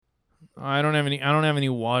I don't have any. I don't have any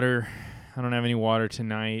water. I don't have any water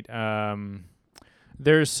tonight.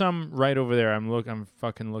 There's some right over there. I'm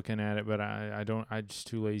fucking looking at it, but I don't. I'm just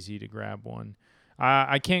too lazy to grab one.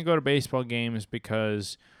 I can't go to baseball games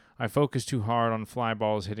because I focus too hard on fly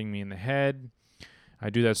balls hitting me in the head. I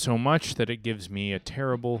do that so much that it gives me a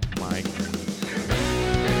terrible migraine.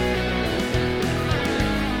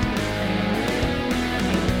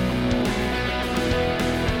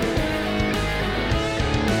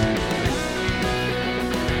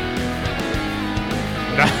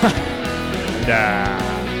 Nah.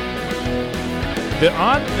 The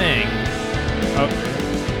odd thing. Oh,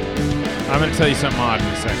 I'm going to tell you something odd in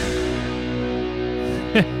a second.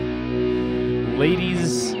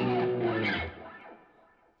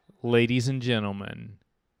 Ladies and gentlemen,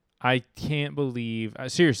 I can't believe.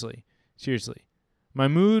 Seriously, my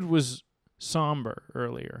mood was somber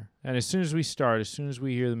earlier, and as soon as we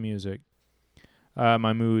hear the music,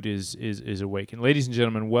 my mood is awakened. Ladies and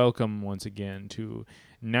gentlemen, welcome once again to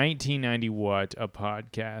 1990 What, a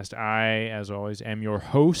podcast. I, as always, am your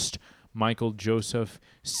host, Michael Joseph.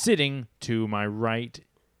 Sitting to my right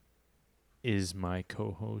is my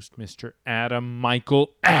co-host, Mr. Adam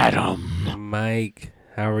Michael Adam. Mike,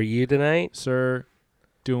 how are you tonight? Sir,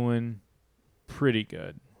 doing pretty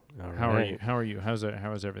good. All right. How are you? How is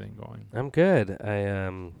everything going? I'm good.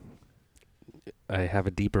 I have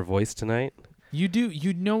a deeper voice tonight. You do.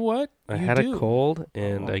 You know what? I had a cold,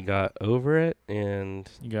 and I got over it, and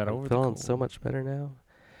you got over I'm the feeling cold. so much better now.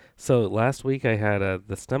 So last week I had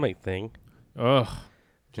the stomach thing, Ugh.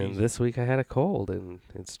 and this week I had a cold, and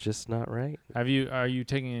it's just not right. Are you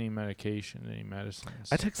taking any medication, any medicines?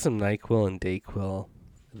 I took some NyQuil and DayQuil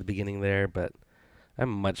at the beginning there, but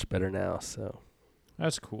I'm much better now. So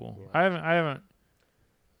That's cool. Yeah.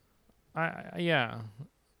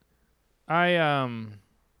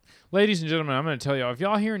 Ladies and gentlemen, I'm going to tell y'all, if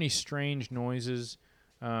y'all hear any strange noises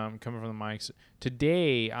coming from the mics,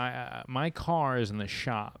 today my car is in the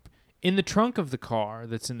shop. In the trunk of the car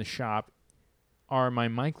that's in the shop are my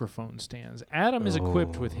microphone stands. Adam is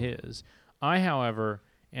equipped with his. I, however,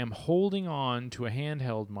 am holding on to a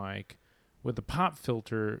handheld mic with the pop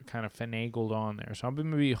filter kind of finagled on there. So I'm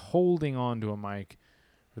going to be holding on to a mic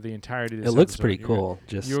for the entirety of this it looks episode. pretty cool.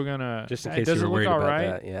 Just in case you does were it look worried all about right?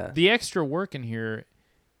 that. Yeah. The extra work in here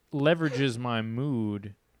leverages my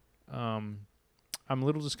mood. I'm a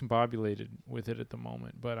little discombobulated with it at the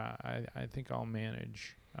moment, but I think I'll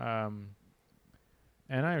manage.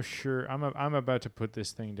 And I'm sure I'm about to put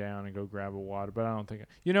this thing down and go grab a water, but I don't think.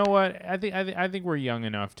 You know what? I think we're young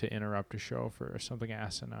enough to interrupt a show for something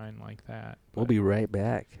asinine like that. We'll be right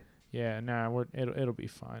back. Yeah, it'll be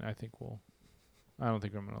fine. I don't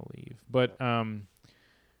think I'm gonna leave. But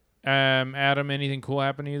Adam, anything cool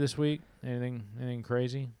happen to you this week? Anything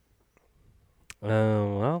crazy?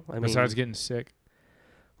 Well, Besides getting sick.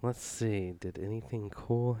 Let's see. Did anything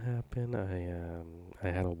cool happen? I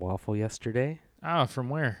had a waffle yesterday. Oh, from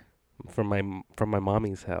where? From my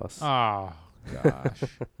mommy's house. Oh gosh,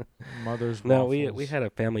 mother's. No, waffles. we had a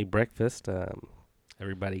family breakfast.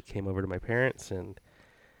 Everybody came over to my parents, and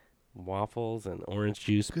waffles and orange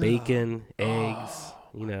juice, bacon, eggs.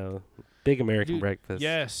 You know, big American breakfast.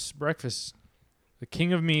 Yes, breakfast. The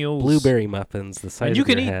king of meals. Blueberry muffins, the size and you of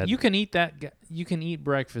can your eat. head. You can eat that. You can eat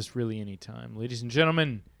breakfast really any time, ladies and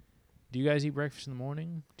gentlemen. Do you guys eat breakfast in the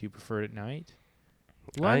morning? Do you prefer it at night?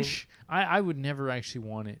 Lunch. I would never actually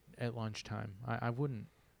want it at lunchtime. I wouldn't.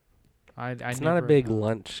 It's not a big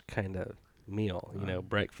lunch kind of meal,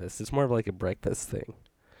 breakfast. It's more of like a breakfast thing.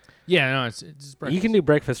 Yeah, no, it's breakfast. You can do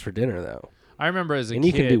breakfast for dinner though. I remember as a kid. And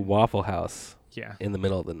you can do Waffle House. Yeah. In the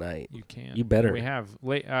middle of the night. You can. You better. We have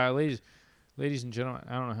ladies and gentlemen.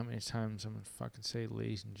 I don't know how many times I'm gonna fucking say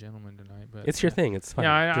ladies and gentlemen tonight, but it's your thing. It's fine.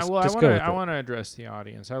 Yeah, just I go want to address the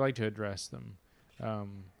audience. I like to address them.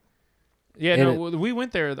 We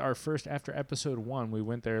went there after episode 1. We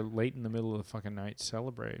went there late in the middle of the fucking night to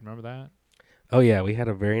celebrate. Remember that? Oh yeah, we had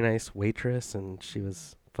a very nice waitress, and she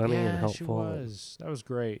was funny and helpful. Yeah, she was. That was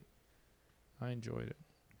great. I enjoyed it.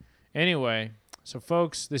 Anyway, so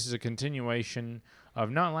folks, this is a continuation of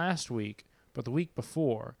not last week, but the week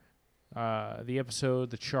before. The episode,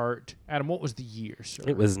 the chart. Adam, what was the year, sir?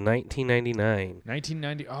 It was 1999.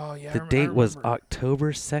 1990. Oh, yeah. The date was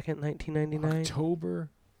October 2nd, 1999. October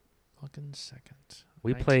fucking 2nd.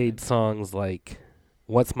 We played songs like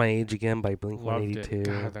What's My Age Again by Blink-182. Loved it.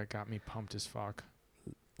 God, that got me pumped as fuck.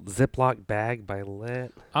 Ziploc Bag by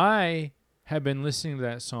Lit. I have been listening to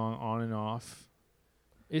that song on and off.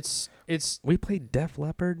 We played Def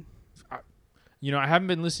Leppard. I haven't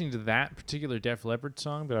been listening to that particular Def Leppard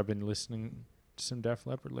song, but I've been listening to some Def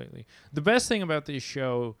Leppard lately. The best thing about this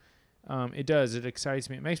show It does. It excites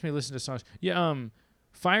me. It makes me listen to songs. Yeah.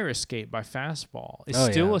 Fire Escape by Fastball is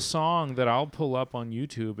Oh, still yeah. a song that I'll pull up on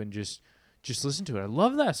YouTube and just listen to it. I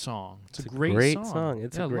love that song. It's a great song.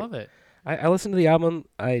 It's I a great. love it. I listened to the album.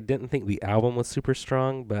 I didn't think the album was super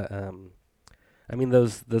strong, but I mean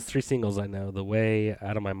those 3 singles I know, The Way,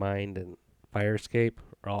 Out of My Mind, and Fire Escape,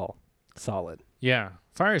 are all solid. Yeah,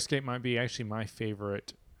 Fire Escape might be actually my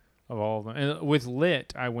favorite of all of them. And with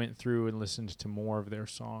Lit, I went through and listened to more of their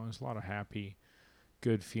songs. A lot of happy,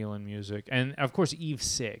 good feeling music. And of course, Eve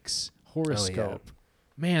 6, Horoscope.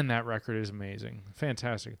 Man, that record is amazing.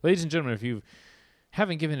 Fantastic. Ladies and gentlemen, if you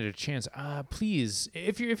haven't given it a chance, please,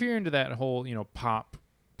 if you're into that whole,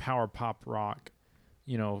 power pop rock,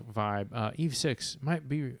 vibe, Eve 6 might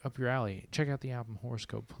be up your alley. Check out the album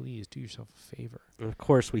Horoscope. Please do yourself a favor. And of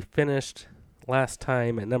course, we finished last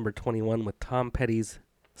time at number 21 with Tom Petty's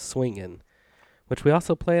Swingin', which we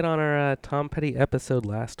also played on our Tom Petty episode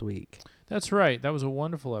last week. That's right. That was a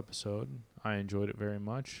wonderful episode. I enjoyed it very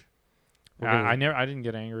much. I didn't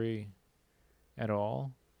get angry at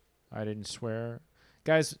all. I didn't swear.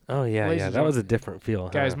 Guys. Oh yeah. That was a different feel.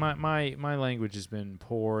 Guys, huh? my language has been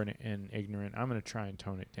poor and ignorant. I'm going to try and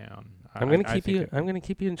tone it down. I'm going to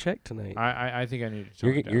keep you in check tonight. I think I need to tone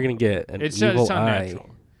it down. You're going to get an it's evil not eye. natural.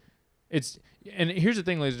 And here's the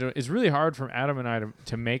thing, ladies and gentlemen. It's really hard for Adam and I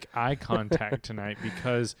to make eye contact tonight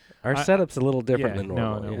because our setup's a little different than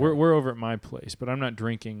normal. No. Yeah. We're over at my place, but I'm not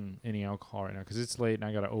drinking any alcohol right now because it's late and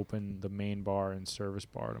I got to open the main bar and service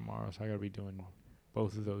bar tomorrow, so I got to be doing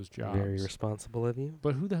both of those jobs. Very responsible of you.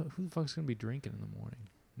 But who the fuck's gonna be drinking in the morning?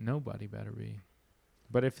 Nobody better be.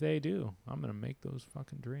 But if they do, I'm gonna make those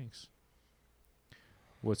fucking drinks.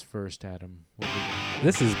 What's first, Adam?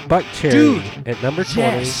 This is Buck Cherry Dude, at number 20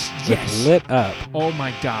 yes. with Lit Up. Oh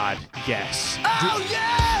my God, yes. Oh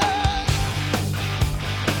yeah!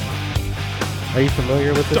 Are you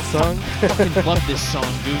familiar with this song? Fucking love this song,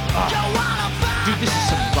 dude. Dude, this is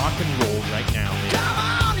some rock and roll right now, man. Come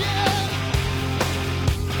on, yeah!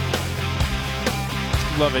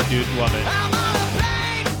 Love it, dude. Love it. I'm on a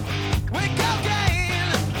plane with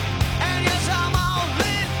cocaine, and yes, I'm all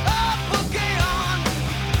lit up again.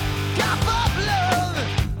 Cup of love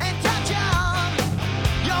and touch on.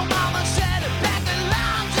 Your mama said back the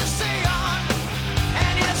lines to sing on,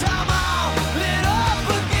 and yes, I'm all lit up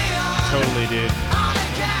again. Totally, dude. On the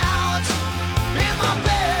couch, in my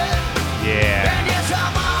bed, Yeah. and yes,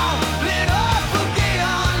 I'm all lit up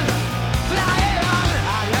again. Flying on,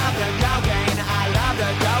 I love the cocaine, I love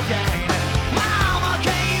the cocaine. Mama,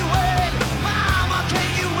 can you wait? Mama, can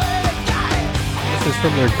you wait? Got it. This is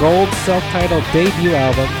from their gold self-titled debut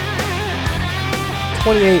album.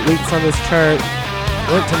 28 weeks on this chart.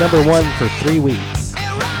 Went to number 1 for 3 weeks.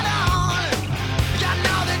 And run on. You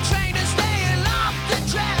know the train is staying off the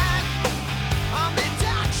track. I'm the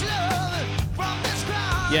dark love from this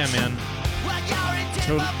crowd. Yeah, man. Well, you're in debt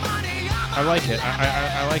Tot- for money, I like it.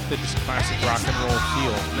 I like the just classic rock and roll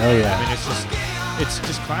feel. Oh, yeah. I mean, it's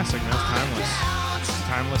just classic, man. It's timeless.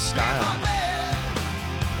 Timeless style.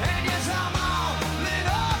 and yes, I'm all lit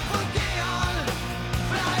up again.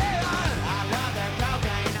 Flying on. I love the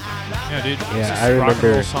cocaine, I love Yeah, dude. Yeah, It's just I a rock and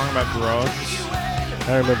roll remember- song about drugs.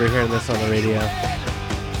 I remember hearing this on the radio. I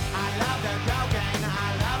love the cocaine, I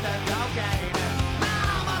love the cocaine.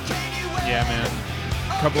 Mama, can you wait? Yeah, man.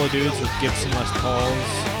 A couple of dudes with Gibson Les Pauls.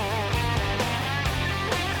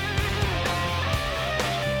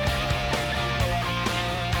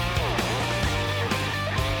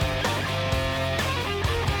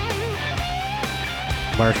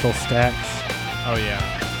 Marshall Stacks. Oh yeah.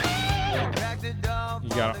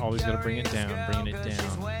 You always gotta bring it down, bringing it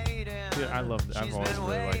down. Dude, I love it. I've always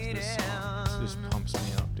really liked this song. It just pumps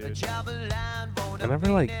me up, dude. I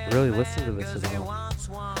never really listened to this at all.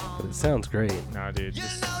 But it sounds great. Nah, dude,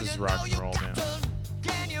 this is rock and roll, man.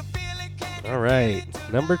 All right,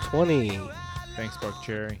 number 20. Thanks, Buck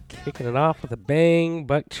Cherry. Kicking it off with a bang,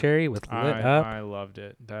 Buck Cherry with Lit Up. I loved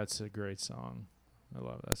it. That's a great song. I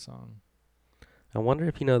love that song. I wonder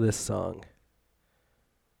if you know this song.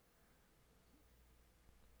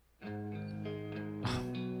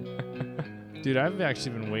 Dude, I've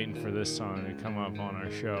actually been waiting for this song to come up on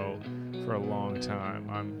our show for a long time.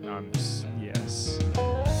 Yes.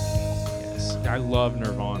 I love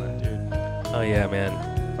Nirvana, dude. Oh, yeah,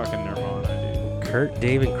 man. Fucking Nirvana, dude. Kurt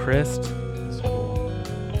David Christ. It's cool.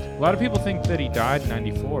 A lot of people think that he died in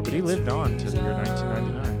 94, but he lived on to the year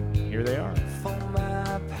 1999. Here they are.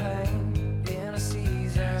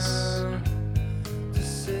 Yes.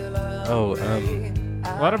 Oh,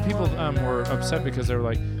 A lot of people were upset because they were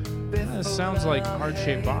like, It sounds like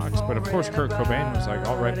Heart-Shaped Box, but of course Kurt Cobain was like,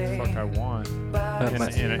 I'll write the fuck I want. In a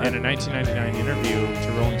 1999 interview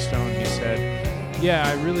to Rolling Stone, he said, yeah,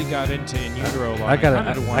 I really got into In Utero a lot. I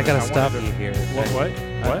gotta stop you here. What?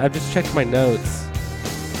 I've just checked my notes.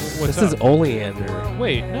 What's This is up? Oleander.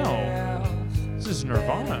 Wait, no. This is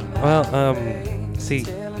Nirvana. Well, see,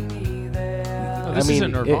 No, I this mean,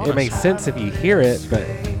 isn't Nirvana. it makes sense if you hear it, but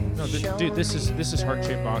No, dude, this is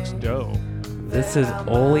Heart-Shaped Box Dough. this is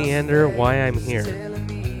Oleander, Why I'm Here.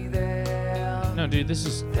 No, dude, this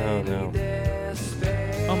is. Oh, no.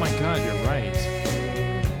 Oh my God, you're right.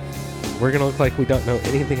 We're going to look like we don't know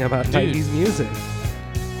anything about Dude. 90s music.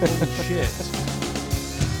 Holy shit.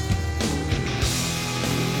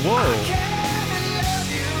 Whoa.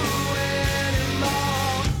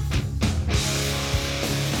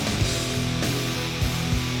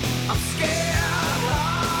 I'm scared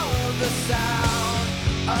of the sound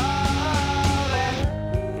of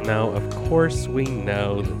it. Now, of course, we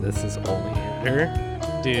know that this is Oleander.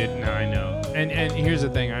 Dude, no, I know. And here's the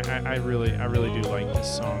thing, I really do like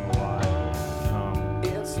this song a lot.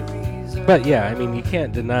 But yeah, I mean, you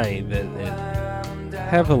can't deny that it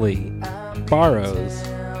heavily borrows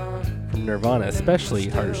from Nirvana, especially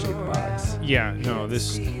Heart-Shaped Box. Yeah, no,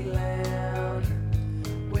 this.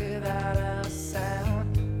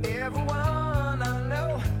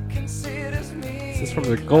 This is from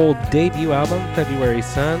their gold debut album, February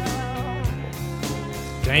Sun.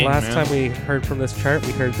 Dang, Last man. time we heard from this chart,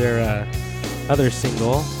 we heard their other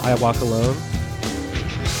single, I Walk Alone.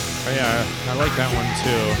 Oh, yeah, I like that one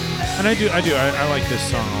too. And I like this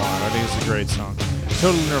song a lot. I think it's a great song.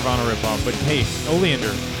 Total Nirvana ripoff. But hey,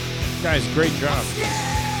 Oleander, guys, great job.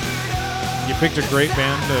 You picked a great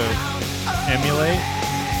band to emulate.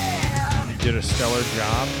 You did a stellar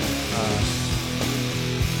job.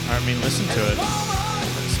 I mean, listen to it.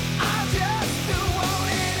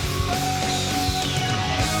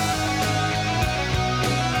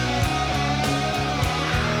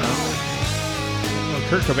 Well,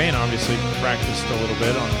 Kurt Cobain obviously practiced a little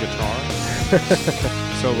bit on guitar.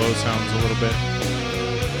 Solo sounds a little bit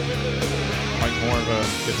like more of a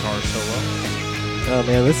guitar solo. Oh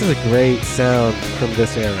man, this is a great sound from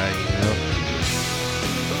this era, you know.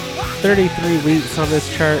 33 weeks on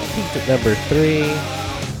this chart, peaked at number 3.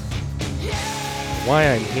 Why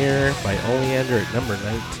I'm Here by Oleander at number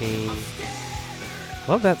 19.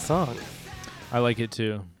 Love that song. I like it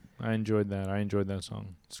too. I enjoyed that. I enjoyed that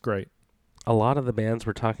song. It's great. A lot of the bands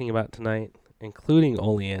we're talking about tonight, including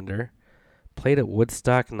Oleander, played at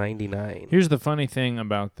Woodstock 99. Here's the funny thing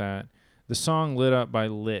about that. The song Lit Up by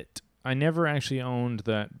Lit. I never actually owned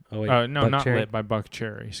that. Oh, wait, No, not Buckcherry? Lit, by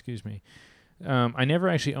Buckcherry. Excuse me. I never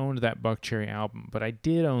actually owned that Buckcherry album, but I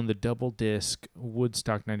did own the double disc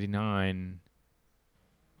Woodstock 99.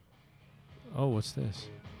 Oh, what's this?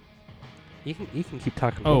 You can keep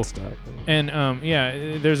talking Oh, Woodstock. And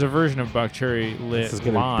yeah, there's a version of Buckcherry Lit This is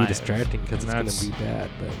going to live. be distracting because it's and going to be bad,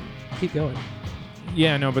 but keep going.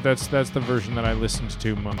 Yeah, no, but that's the version that I listened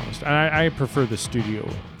to most. And I prefer the studio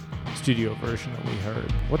version that we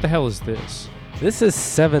heard. What the hell is this? This is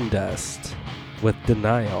Seven Dust with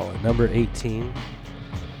Denial at number 18.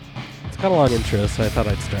 It's got a long intro, so I thought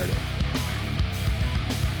I'd start it.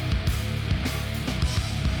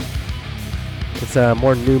 It's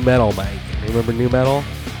more new metal, Mike. Remember new metal?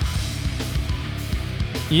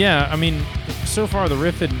 Yeah, I mean, so far the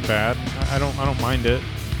riff isn't bad. I don't mind it.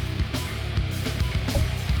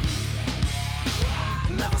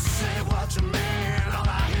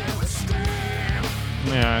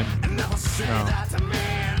 Yeah, no.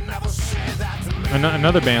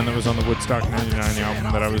 Another band that was on the Woodstock 99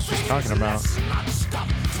 album that I was just talking about.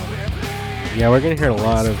 Yeah, we're going to hear a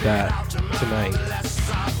lot of that tonight.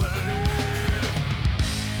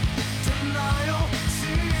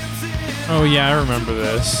 Oh yeah, I remember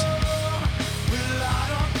this.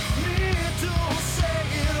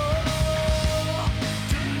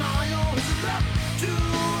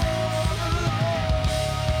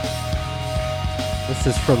 This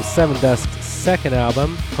is from Seven Dust's second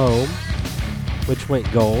album, Home, which went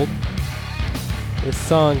gold. This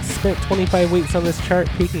song spent 25 weeks on this chart,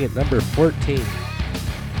 peaking at number 14.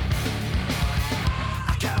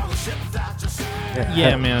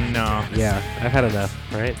 Yeah, man, no. Yeah, I've had enough,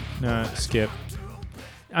 right? No, skip.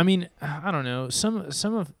 I mean, I don't know. Some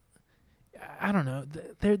of, I don't know.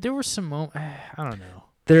 There were some moments. I don't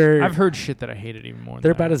know. I've heard shit that I hated even more.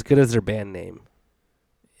 They're than about that. as good as their band name.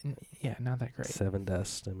 Yeah, not that great. Seven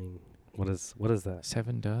Dust. I mean, what is that?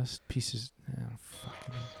 Seven Dust Pieces. Oh,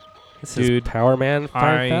 fucking. This Dude, is Power Man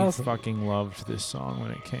I 5000. fucking loved this song when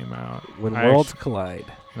it came out. When I Worlds Collide.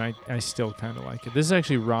 and I still kind of like it. This is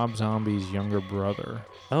actually Rob Zombie's younger brother.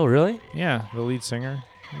 Oh, really? Yeah, the lead singer.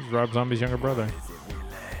 He's Rob Zombie's younger brother.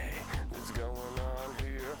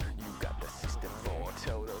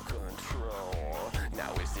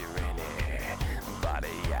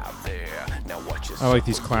 I like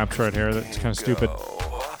these claps right here. That's kind of stupid.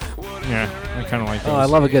 Yeah, I kind of like those. Oh, I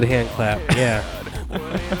love a good hand clap. Yeah.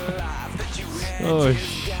 Oh,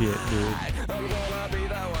 shit, dude.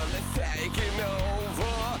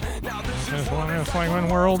 It's like when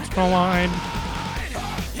worlds collide.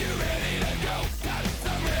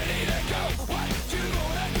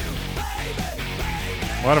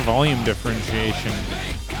 A lot of volume differentiation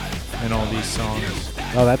in all these songs.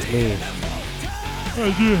 Oh, that's me.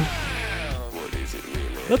 Oh, yeah.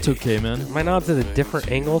 That's okay, man. My knob's at a different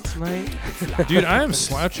angle tonight. Dude, I am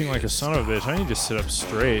slouching like a son of a bitch. I need to sit up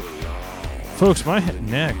straight. Folks, my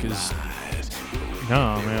neck is...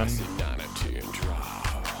 Nah, man.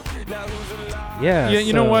 Yeah. Yeah,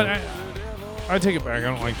 you know so what? I take it back. I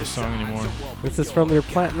don't like this song anymore. This is from their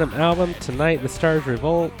platinum album, Tonight the Stars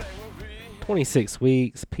Revolt. 26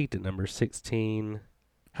 weeks, peaked at number 16.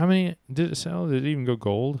 How many did it sell? Did it even go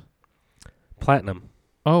gold? Platinum.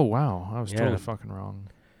 Oh, wow. I was Yeah. totally fucking wrong.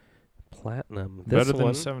 Platinum. This Better than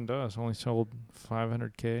one, Seven Dust. Only sold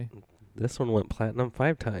 500K. This one went platinum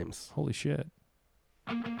 5 times. Holy shit.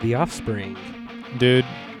 The Offspring. Dude,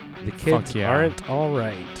 The Kids yeah. Aren't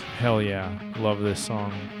Alright. hell yeah. Love this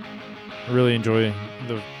song. I really enjoy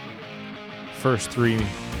the first 3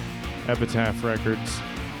 Epitaph records.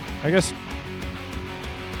 I guess...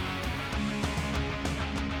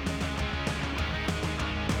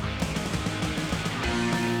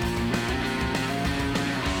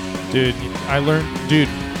 Dude,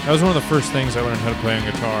 that was one of the first things I learned how to play on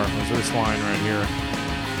guitar, was this line right here.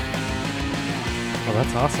 Oh,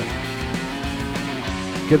 that's awesome.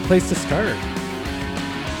 Good place to start.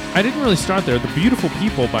 I didn't really start there. The Beautiful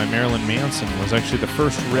People by Marilyn Manson was actually the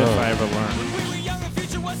first riff I ever learned.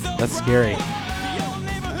 That's scary.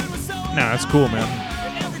 Nah, that's cool, man.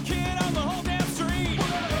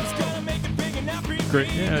 Great.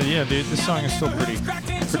 Yeah, dude. This song is still pretty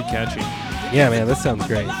catchy. Yeah, man, this sounds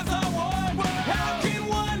great.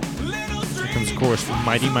 Here comes the chorus from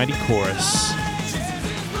Mighty Mighty Chorus.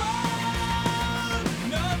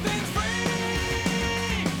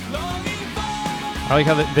 I like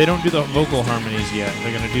how they don't do the vocal harmonies yet.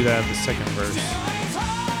 They're going to do that in the second verse.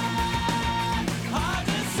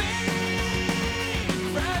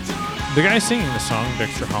 The guy singing the song,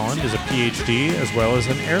 Dexter Holland, is a PhD as well as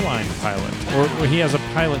an airline pilot. Or he has a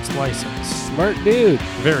pilot's license. Smart dude.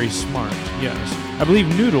 Very smart, yes. I believe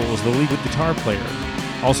Noodle is the lead guitar player.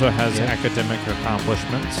 Also has academic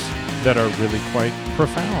accomplishments that are really quite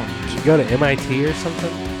profound. Did you go to MIT or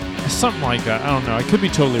something? Something like that. I don't know. I could be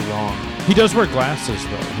totally wrong. He does wear glasses,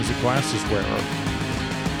 though. He's a glasses wearer.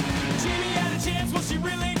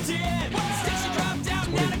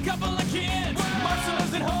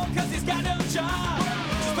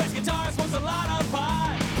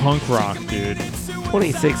 Punk rock, dude.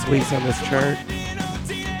 26 weeks on this chart.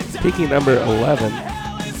 Peaking number 11.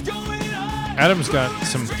 Adam's got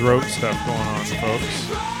some throat stuff going on, folks.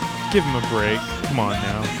 Give him a break. Come on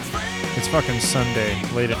now. It's fucking Sunday,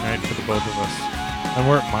 late at night for the both of us. And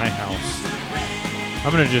we're at my house.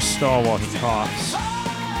 I'm gonna just stall while he coughs.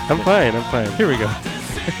 I'm fine. Here we go.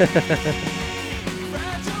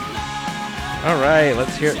 All right,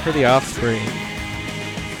 let's hear it for The Offspring.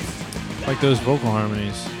 Like those vocal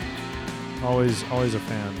harmonies. Always a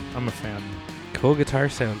fan. I'm a fan. Cool guitar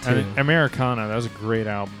sound, too. And Americana, that was a great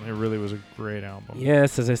album. It really was a great album.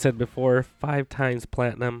 Yes, as I said before, 5 times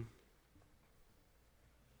platinum.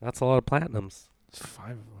 That's a lot of platinums. It's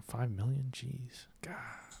 5 million, jeez. God.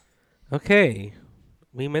 Okay,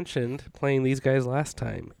 we mentioned playing these guys last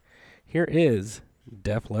time. Here is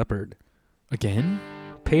Def Leppard. Again?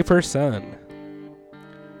 Paper Sun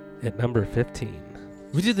at number 15.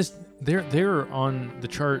 We did this. They're on the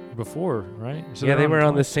chart before, right? So Yeah, they're they were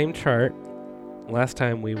on the twice. same chart last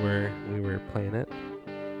time we were playing it.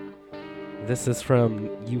 This is from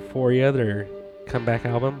Euphoria, their comeback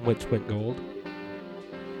album, which went gold.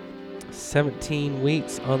 17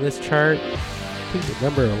 weeks on this chart. Peaked at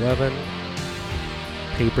number 11.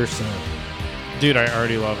 Paper Sun. Dude, I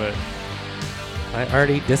already love it. I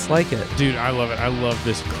already dislike it. Dude, I love it. I love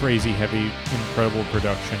this crazy, heavy, incredible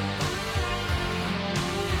production.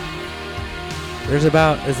 There's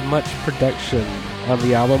about as much production on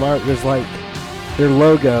the album art. There's like their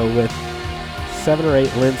logo with 7 or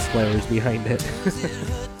 8 lens flares behind it.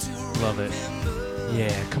 Love it.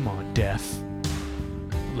 Yeah, come on, Def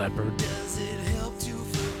Leppard.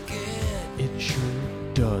 It sure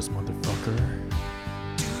does, motherfucker.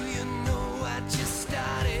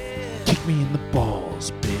 Kick me in the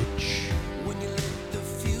balls, bitch.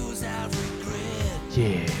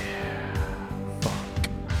 Yeah. Fuck.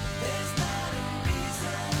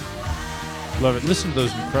 Love it. Listen to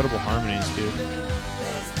those incredible harmonies, dude.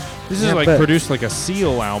 This is Yeah, like but- produced like a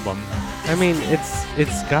Seal album. I mean,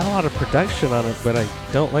 it's got a lot of production on it, but I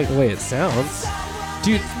don't like the way it sounds.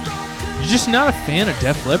 Dude, you're just not a fan of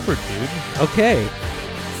Def Leppard, dude. Okay,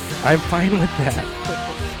 I'm fine with that.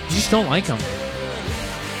 You just don't like them.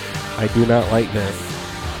 I do not like them.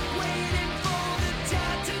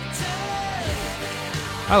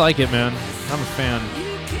 I like it, man. I'm a fan.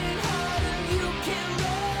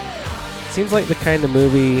 Seems like the kind of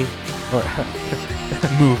movie, or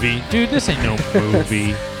Movie. Dude, this ain't no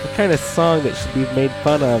movie. the kind of song that should be made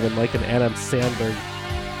fun of in like an Adam Sandler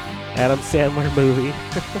movie.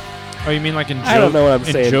 Oh, you mean like in Joe, I don't know what I'm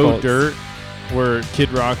in saying, Joe folks. Dirt, where Kid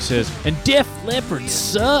Rock says, and Def Leppard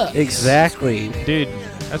sucks. Exactly. Dude,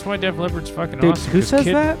 that's why Def Leppard's fucking Dude, awesome. who 'cause says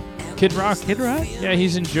Kid, that? Kid Rock. Kid Rock? Yeah,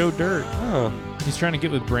 he's in Joe Dirt. Oh, He's trying to get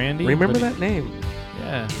with Brandy. remember but that name?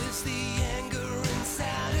 Yeah.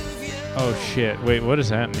 Oh, shit. Wait, what does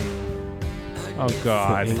that mean? Oh,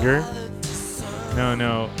 God. Anger?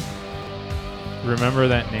 No. Remember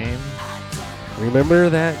that name? Remember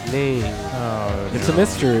that name? Oh, It's no. a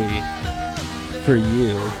mystery for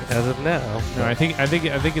you as of now. No, I think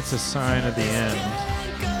it's a sign of the end.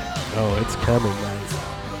 Oh, it's coming,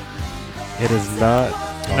 guys. It is not.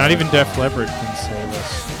 Not even Def Leppard can save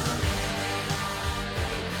us.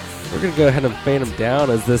 We're gonna go ahead and fade them down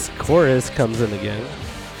as this chorus comes in again.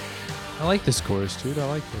 I like this chorus, dude. I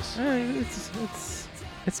like this.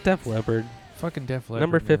 It's Def Leppard. Fucking Def Leppard.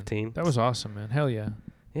 Number man. 15. That was awesome, man. Hell yeah.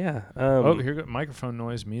 Yeah. Oh, here go microphone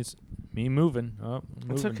noise. Me moving. Oh, It's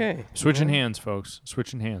moving. okay. Switching Yeah. hands, folks.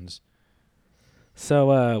 Switching hands.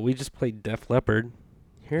 So we just played Def Leppard.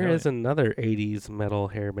 Here Hell is another 80s metal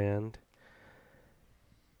hair band.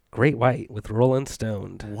 Great White with Rollin'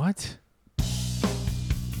 Stoned. What?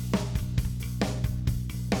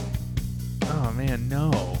 Oh man,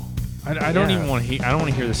 no. I don't Yeah. even want to hear. I don't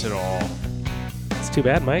want to hear this at all. It's too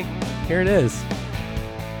bad, Mike. Here it is.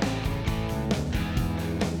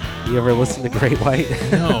 You ever listen to Great White?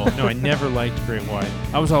 No, I never liked Great White.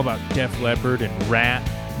 I was all about Def Leppard and Rat,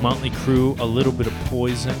 Motley Crue, a little bit of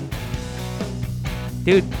Poison.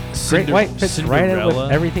 Dude, Great White fits right in with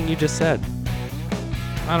Cinderella. everything you just said.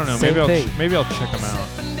 I don't know. Same thing. Maybe I'll check them out.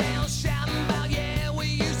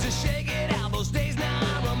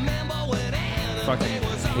 Fucking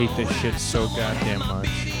hate this shit so goddamn much.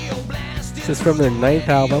 This is from their 9th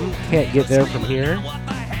album, Can't Get There From Here.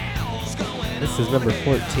 This is number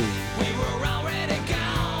 14.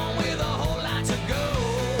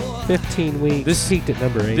 15 weeks. This- peaked at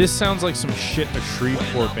number 8. This sounds like some shit a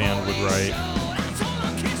Shreveport band would write.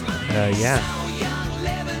 Yeah.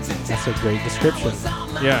 That's a great description.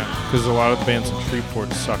 Yeah, because a lot of the bands in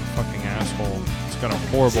Shreveport suck fucking asshole. It's got a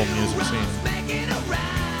horrible music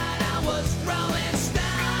scene.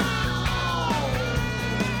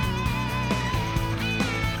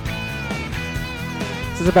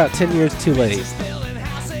 This is about 10 years too late.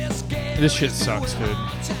 This shit sucks, dude.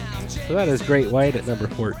 So that is Great White at number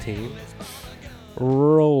 14.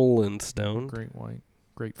 Rollin' Stone. Great White.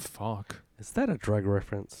 Great fuck. Is that a drug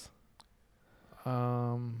reference?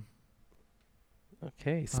 Um,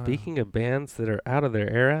 Okay, speaking of bands that are out of their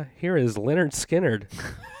era, here is Leonard Skinner.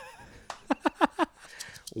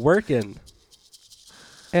 Working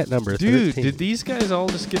at number 13. dude, did these guys all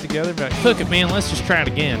just get together and be like, look it, man, let's just try it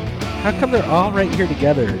again? How come they're all right here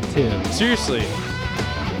together, too? Seriously.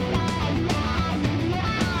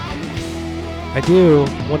 I do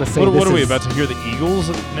want to say What this are we is- about to hear? The Eagles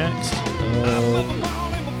next?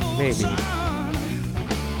 Maybe.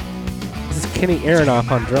 This is Kenny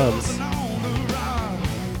Aronoff on drums.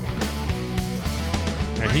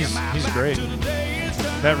 Yeah, he's great.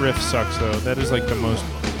 That riff sucks though. That is like the most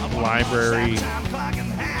library.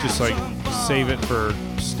 Just like save it for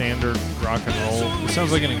standard rock and roll. It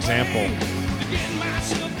sounds like an example.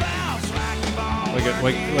 Like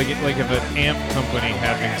if an amp company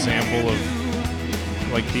had an example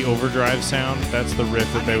of like the overdrive sound, that's the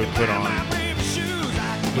riff that they would put on.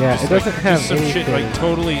 Yeah, Just it doesn't have just some anything. shit like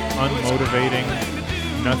totally unmotivating,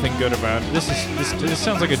 nothing good about it. This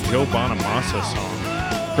sounds like a Joe Bonamassa song.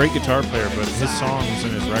 Great guitar player, but his songs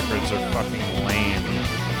and his records are fucking lame.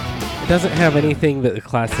 It doesn't have anything that the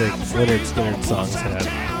classic Leonard Skinner songs had.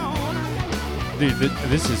 Dude,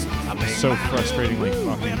 this is so frustratingly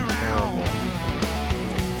fucking terrible.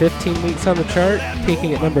 15 weeks on the chart,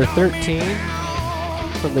 peaking at number 13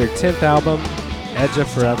 from their 10th album, Edge of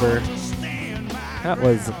Forever. That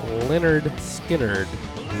was Leonard Skinner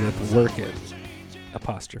with Workin',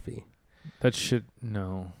 apostrophe. That shit,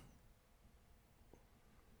 no.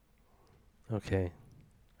 Okay.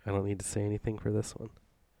 I don't need to say anything for this one.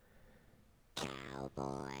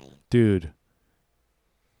 Cowboy, Dude.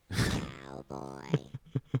 cowboy.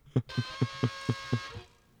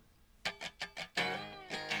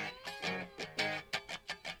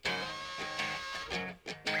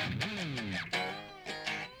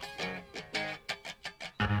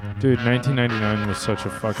 Dude, 1999 was such a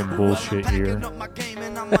fucking bullshit year.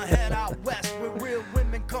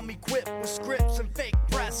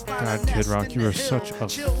 God, Kid Rock, you are such a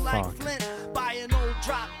fuck.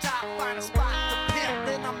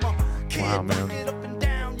 Wow, man.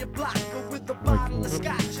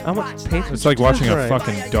 It's like watching a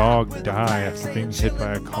fucking dog die after being hit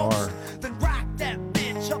by a car.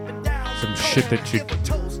 Some shit that you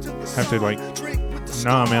have to like,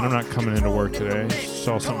 nah, man, I'm not coming into work today.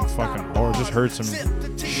 Saw something fucking horrible. Just heard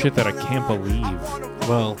some shit that I can't believe.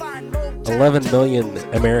 Well, 11 million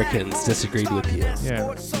Americans disagreed with you.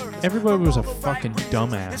 Yeah. Everybody was a fucking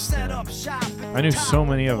dumbass then. I knew so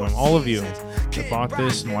many of them. All of you that bought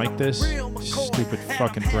this and liked this. Stupid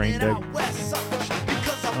fucking brain dead.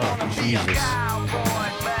 Oh, Jesus.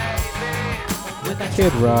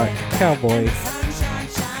 Kid Rock, Cowboy.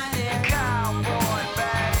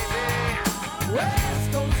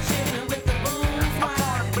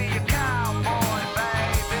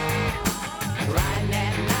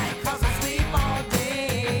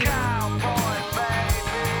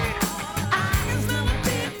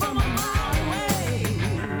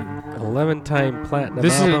 An 11-time platinum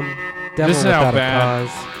This is- album. Devil this is how Without a bad-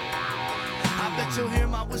 Cause.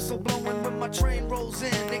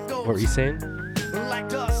 What were you saying?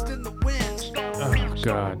 Oh,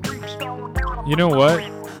 God. You know what?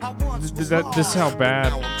 This is how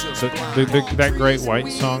bad that Great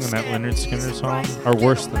White song and that Leonard Skinner song are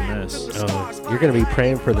worse than this. Oh, you're going to be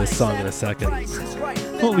praying for this song in a second.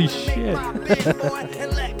 Holy shit.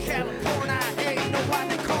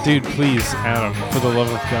 Dude, please, Adam, for the love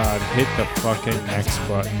of God, hit the fucking next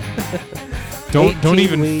button. Don't 18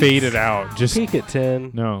 even weeks. fade it out. Just Peak at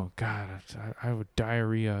 10. no. God, I would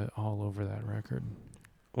diarrhea all over that record.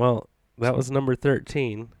 Well, that was number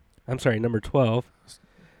 13. I'm sorry, number 12.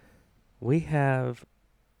 We have...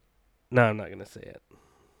 No, I'm not going to say it.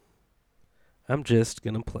 I'm just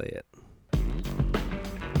going to play it.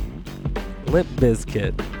 Limp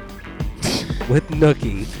Bizkit with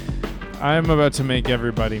Nookie. I'm about to make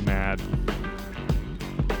everybody mad.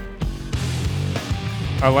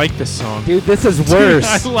 I like this song. Dude, this is Dude,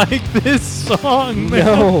 worse. I like this song, man.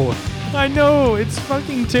 No. I know. It's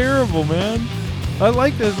fucking terrible, man. I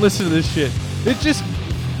like to listen to this shit.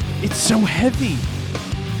 It's so heavy.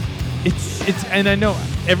 And I know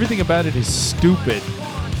everything about it is stupid.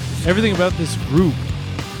 Everything about this group.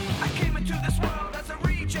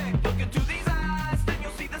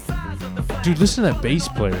 Dude, listen to that bass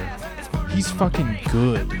player. He's fucking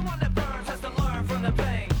good.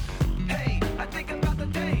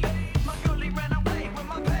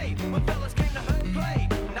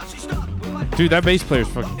 Dude, that bass player's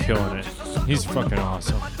fucking killing it. He's fucking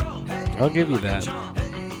awesome. I'll give you that.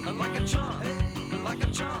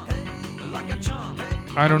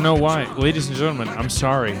 I don't know why. Ladies and gentlemen, I'm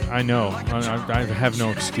sorry. I know. I have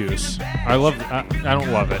no excuse. I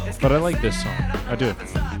don't love it, but I like this song. I do.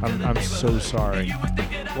 I'm so sorry.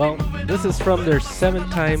 Well, this is from their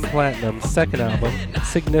 7-time platinum second album,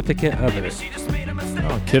 Significant Other.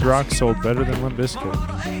 Oh, Kid Rock sold better than Limp Bizkit.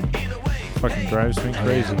 Fucking drives me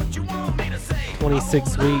crazy.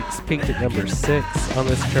 26 weeks, peaked at number 6 on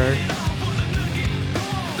this chart.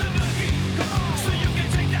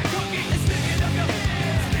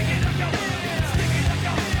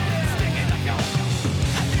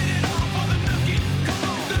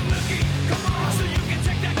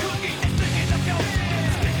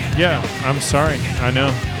 Yeah, I'm sorry. I know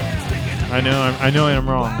I'm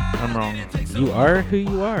wrong. I'm wrong. You are who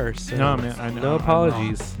you are. So No, man. I know. no I'm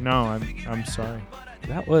apologies. wrong. No, I'm sorry.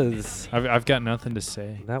 That was I've got nothing to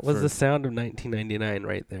say. the sound of 1999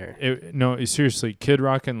 right there. Seriously, Kid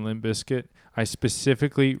Rock and Limp Bizkit, I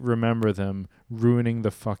specifically remember them ruining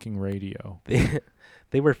the fucking radio.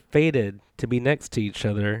 They were fated to be next to each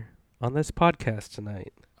other on this podcast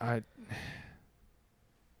tonight.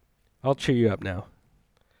 I'll cheer you up now.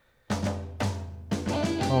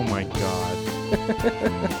 Oh my god.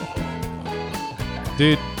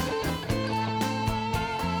 Dude,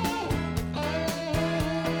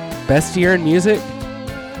 Best year in music?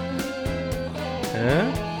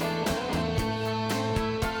 Huh?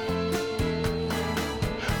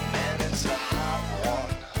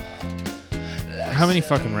 how many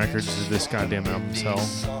fucking records did this goddamn album sell?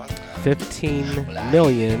 15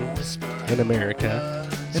 million in America.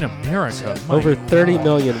 In America, my Over 30 God.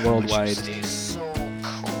 million worldwide.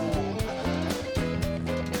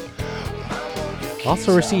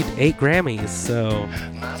 Also received 8 Grammys, so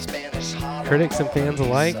critics and fans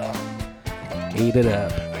alike ate it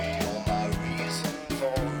up.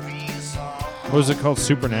 What was it called?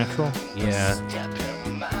 Supernatural? Yeah.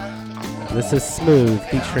 This is Smooth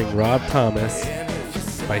featuring Rob Thomas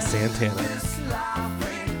by Santana.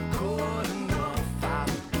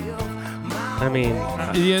 I mean,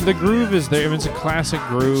 Yeah, the groove is there. I mean, it's a classic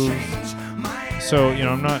groove. So,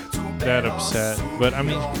 I'm not that upset. But, I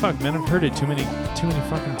mean, fuck, man, I've heard it too many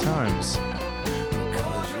fucking times.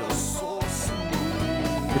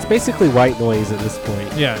 it's basically white noise at this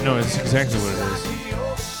point. Yeah, no, it's exactly what it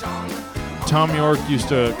is. Tom York used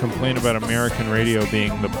to complain about American radio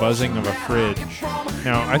being the buzzing of a fridge.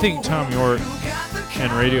 Now, I think Tom York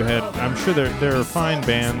and Radiohead, I'm sure they're a fine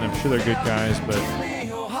band. I'm sure they're good guys, but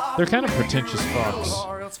they're kind of pretentious fucks.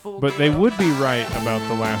 But they would be right about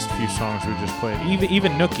the last few songs we just played.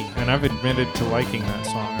 Even Nookie, and I've admitted to liking that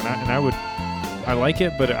song. I like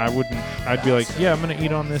it, but I wouldn't. I'd be like, yeah, I'm gonna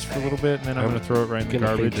eat on this for a little bit, and then I'm gonna throw it right in the Gonna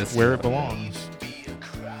fade garbage this where out. it belongs.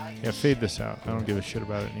 Yeah, fade this out. I don't give a shit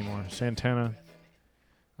about it anymore. Santana.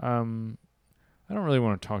 I don't really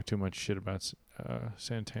want to talk too much shit about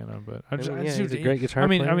Santana, but I just, I mean, I yeah, just- he's a great guitar I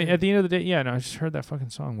mean, player. at the end of the day, yeah. No, I just heard that fucking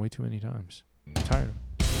song way too many times. I'm tired of it.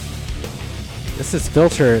 This is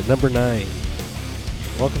Filter at number 9.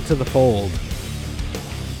 Welcome to the fold.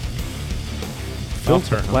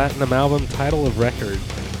 Filter, Off the huh? platinum album, title of record.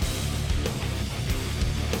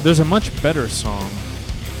 There's a much better song.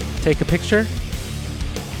 Take a picture?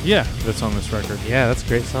 Yeah, that's on this record. Yeah, that's a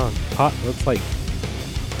great song. Hot looks like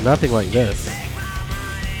nothing like this.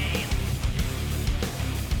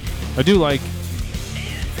 I do like.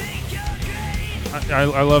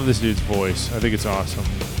 I love this dude's voice. I think it's awesome.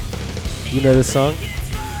 You know this song?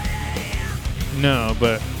 No,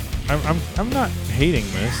 but I'm not hating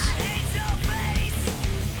this.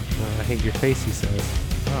 I hate your face, he says.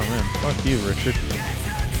 Oh man, fuck you, Richard.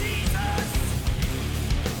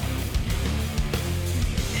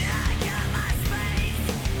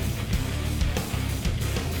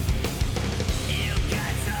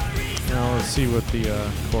 Now let's see what the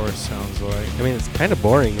chorus sounds like. I mean, it's kind of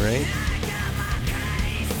boring, right?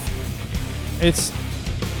 It's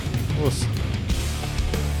well,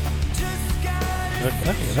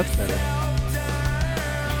 Okay, that's better.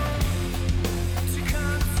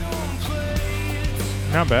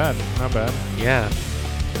 not bad, not bad. Yeah.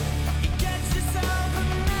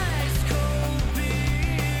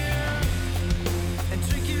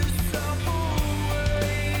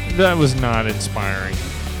 That was not inspiring.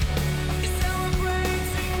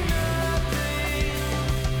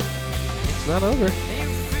 It's not over.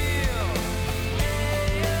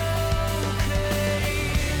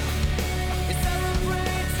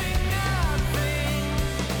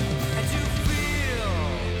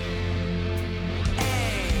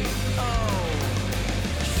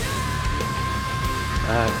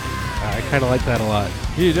 I kind of like that a lot.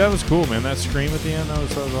 Dude, that was cool, man. That scream at the end, that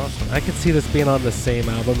was awesome. I could see this being on the same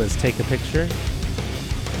album as Take a Picture.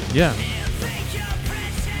 Yeah.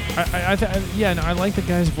 I like the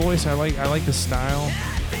guy's voice. I like the style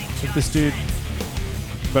of this dude.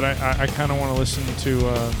 But I kind of want to listen to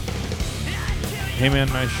Hey Man,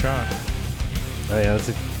 Nice Shot. Oh yeah,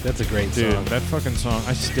 that's a great Dude, song. that fucking song,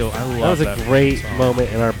 I love That was a fucking great song.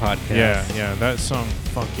 moment in our podcast. Yeah, that song,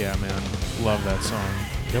 fuck yeah, man. Love that song.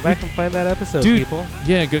 Go back and find that episode, Dude, people.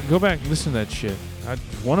 Yeah, go back and listen to that shit.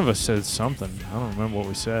 One of us said something. I don't remember what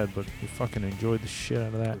we said, but we fucking enjoyed the shit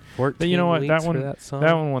out of that. 14 But you know what? weeks That for one, that song.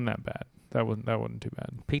 that one wasn't that bad. That wasn't too bad.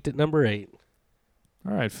 Peaked at number 8.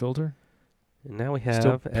 All right, Filter. And now we have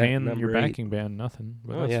Still at paying number your 8. backing band nothing.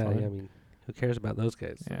 But Oh that's yeah, fine. yeah. I mean, who cares about those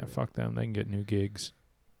guys? Yeah, fuck them. They can get new gigs.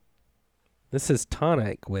 This is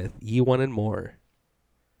Tonic with You Wanted More.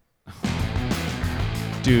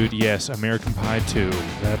 Dude, yes, American Pie 2.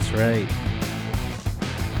 That's right.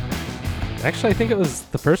 Actually, I think it was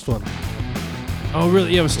the first one. Oh,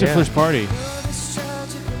 really? Yeah, it was Yeah. Stifler's Party.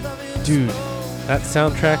 Dude, That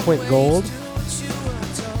soundtrack went gold.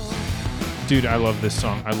 dude, I love this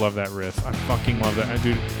song. I love that riff. I fucking love that.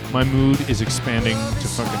 Dude, my mood is expanding to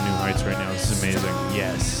fucking new heights right now. This is amazing.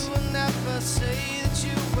 Yes.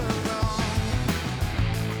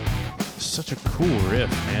 Such a cool riff,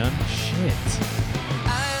 man. Shit.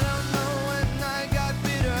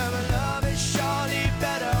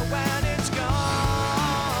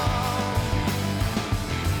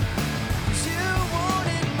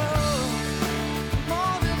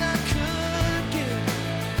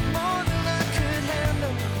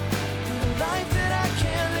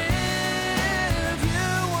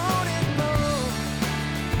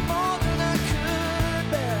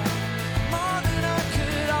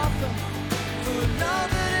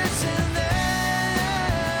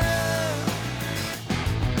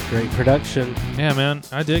 Great production. Yeah, man,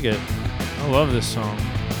 I dig it. I love this song.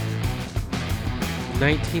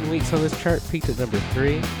 19 weeks on this chart, peaked at number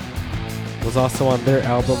 3. Was also on their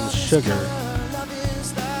album Sugar,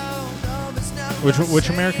 Which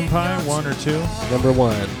American Pie? 1 or 2? number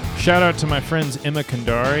 1. Shout out to my friends Emma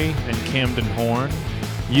Kandari and Camden Horn.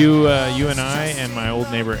 You and I and my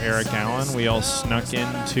old neighbor Eric Allen, we all snuck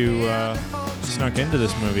into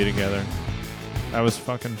this movie together. That was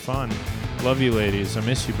fucking fun. Love you, ladies. I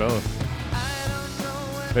miss you both.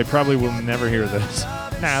 They probably will never hear this.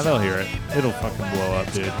 Nah, they'll hear it. It'll fucking blow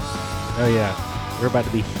up, dude. Oh yeah, we're about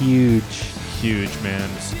to be huge. Huge, man.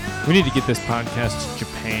 We need to get this podcast to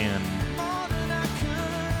Japan.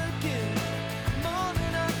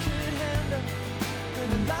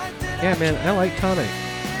 Yeah, man, I like Tonic.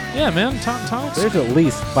 Yeah, man. Tonic's. There's at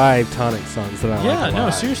least 5 Tonic songs that I like. Yeah, a no, lot.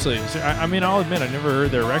 seriously. I mean, I'll admit I never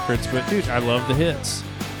heard their records, but dude, I love the hits.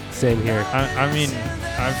 Same here. I mean,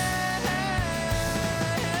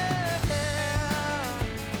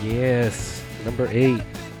 Yes, number 8.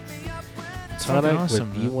 it's Tonic fucking awesome.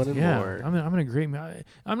 with You Wanted yeah, More. I'm in a great.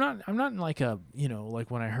 I'm not in like a like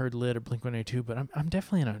when I heard Lit or Blink-182, but I'm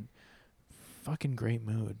definitely in a fucking great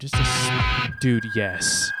mood. Just dude,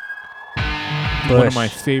 yes. One of Bush, my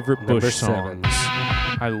favorite number Bush 7. songs.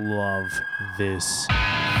 I love this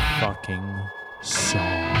fucking song.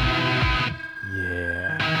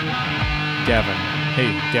 Yeah. Gavin.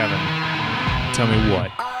 Hey, Gavin. Tell me what.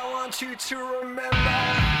 I want you to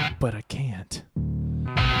remember But I can't.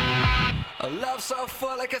 a love so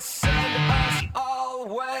full it could send us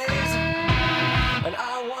always. And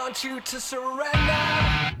I want you to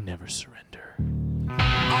surrender Never surrender.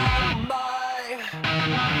 all my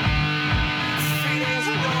feelings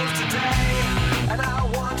of love today. And I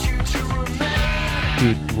want you to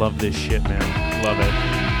remain. Dude, love this shit, man. Love it.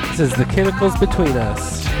 This is The Chemicals Between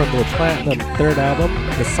Us from their Platinum 3rd album,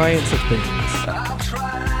 The Science of Things. I'll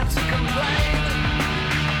try not to complain.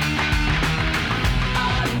 I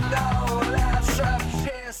know that's a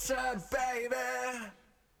kisser, baby.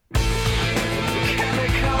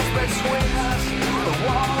 Chemicals between us, the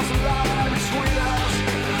walls lie between us.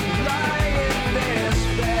 Lying in this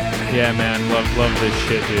bed. Yeah, man. Love this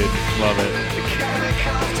shit, dude. Love it. The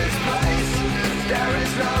chemicals displaced. There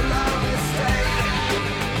is no love mistake.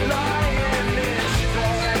 Lying in this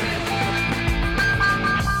bed.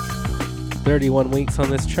 31 weeks on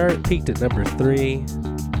this chart, peaked at number 3.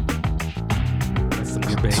 That's some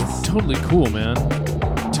good It's bass. totally cool, man.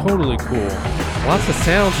 Totally cool. Lots of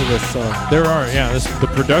sounds in this song. There are, yeah, the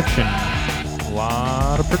production. A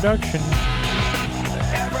lot of production.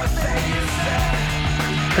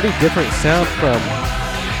 Pretty different sound from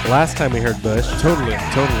last time we heard Bush. Totally.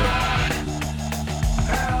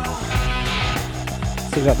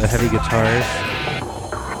 Still got the heavy guitars.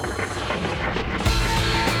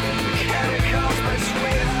 Chemicals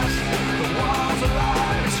between us, the walls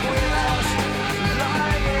lie between us.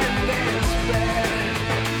 Lying in this bed.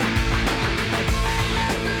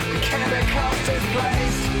 The chemicals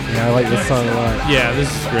displaced. Yeah, I like this song a lot. Yeah, this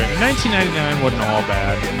is great. 1999 wasn't all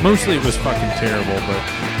bad. Mostly it was fucking terrible, but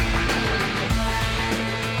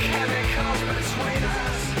Chemicals between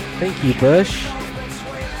us. Thank you, Bush.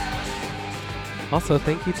 Also,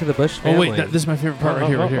 thank you to the Bush family. oh wait, this is my favorite part right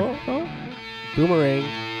here, right here. Boomerang.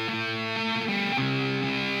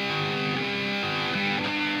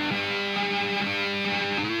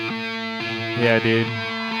 Yeah, dude.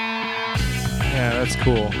 Yeah, that's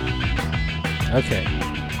cool. Okay,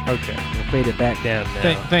 Okay. we've made it back down now.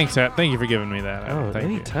 Thanks, Thank you for giving me that. Oh, Thank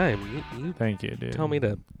you. anytime. You Thank you, dude. tell me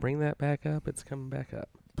to bring that back up, it's coming back up.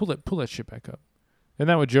 Pull that shit back up. Isn't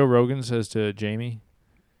that what Joe Rogan says to Jamie?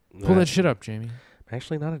 Pull that shit up, Jamie. I'm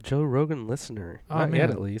actually not a Joe Rogan listener. Oh, Not yet,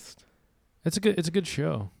 man. at least. It's a good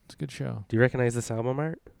show. It's a good show. Do you recognize this album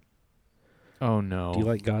art? Oh no. Do you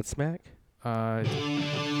like Godsmack?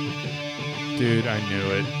 Dude, I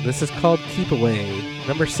knew it. This is called Keep Away,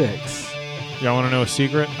 number 6. Y'all want to know a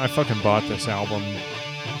secret? I fucking bought this album.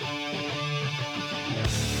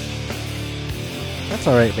 That's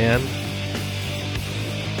all right, man.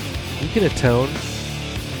 You can atone.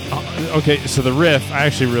 Okay, so the riff, I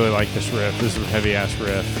actually really like this riff. This is a heavy ass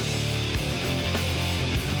riff.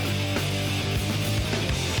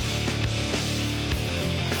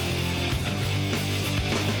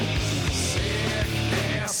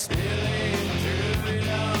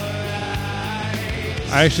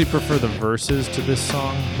 I actually prefer the verses to this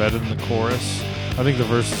song better than the chorus. I think the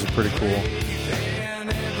verses are pretty cool.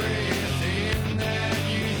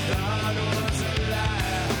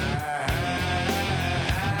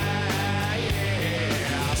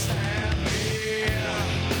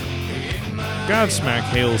 Godsmack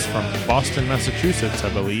hails from Boston, Massachusetts, I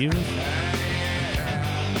believe.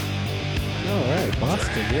 All right,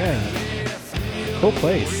 Boston, yeah. Cool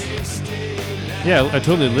place. Yeah, I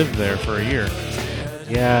totally lived there for a year.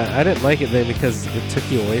 Yeah, I didn't like it then because it took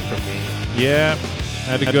you away from me. Yeah,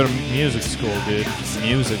 I had to go to music school, dude.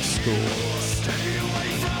 Music school.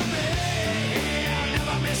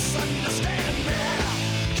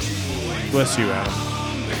 Bless you, Adam.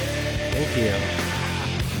 Thank you.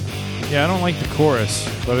 Yeah, I don't like the chorus,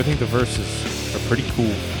 but I think the verses are pretty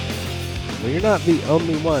cool. Well, you're not the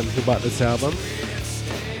only one who bought this album.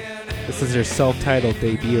 This is their self-titled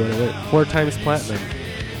debut, and it went 4 times platinum.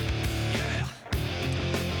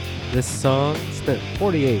 This song spent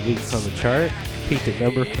 48 weeks on the chart, peaked at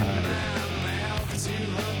number 5.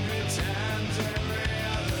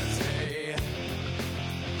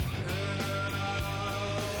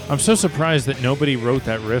 I'm so surprised that nobody wrote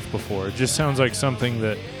that riff before. It just sounds like something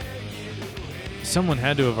that someone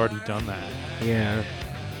had to have already done that. Yeah.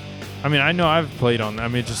 I mean, I know I've played on that. I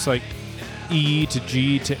mean, just like E to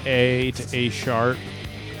G to A sharp.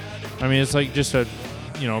 I mean, it's like just a,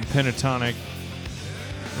 pentatonic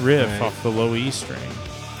riff Right. off the low E string.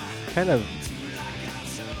 Kind of.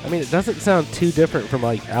 I mean, it doesn't sound too different from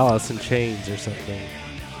like Alice in Chains or something.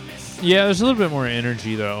 Yeah, there's a little bit more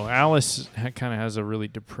energy, though. Alice kind of has a really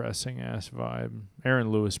depressing-ass vibe. Aaron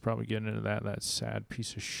Lewis probably getting into that sad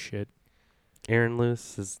piece of shit. Aaron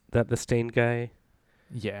Lewis, is that the Stained guy?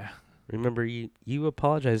 Yeah. Remember, you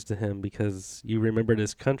apologized to him because you remembered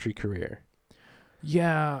his country career.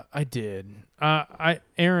 Yeah, I did.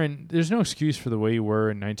 Aaron, there's no excuse for the way you were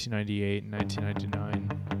in 1998 and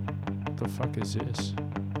 1999. What the fuck is this?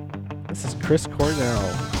 This is Chris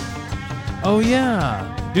Cornell. Oh,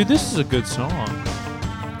 yeah. Dude, this is a good song.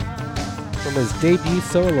 From his debut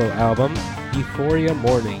solo album, Euphoria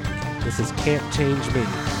Morning. This is Can't Change Me.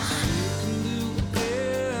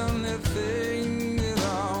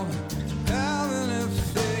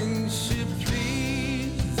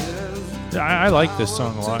 I like this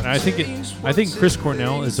song a lot. And I think Chris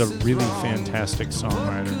Cornell is a really fantastic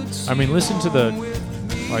songwriter. I mean, listen to the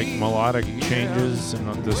melodic changes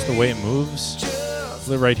and just the way it moves.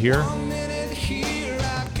 Right here.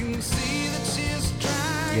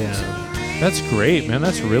 Yeah. That's great, man.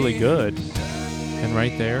 That's really good. And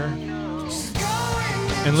right there.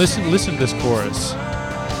 And listen to this chorus.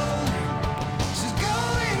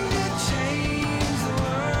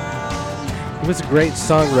 He was a great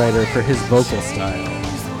songwriter for his vocal style.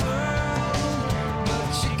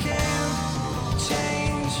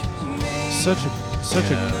 Such a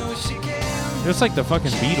it's like the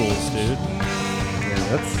fucking Beatles, dude. Yeah,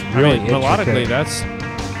 that's really melodically intricate.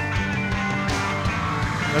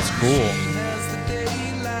 that's cool.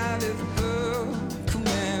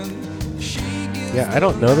 Yeah, I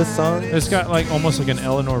don't know this song. It's got almost like an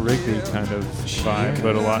Eleanor Rigby kind of vibe,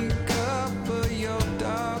 but a lot.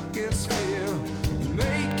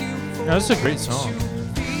 No, this is a great song.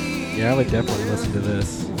 Yeah, I would definitely listen to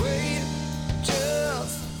this.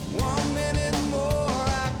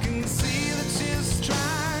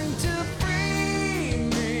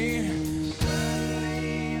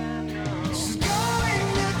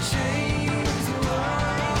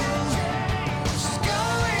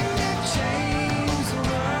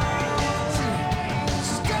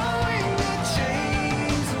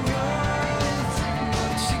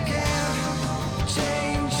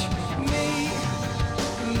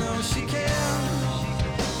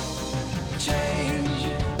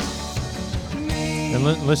 And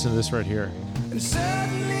listen to this right here.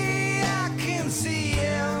 Suddenly I can see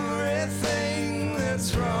everything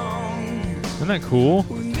that's wrong Isn't that cool?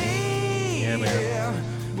 with me. Yeah, man.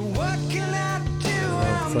 But what can I do? Well,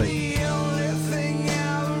 it's I'm like- the only thing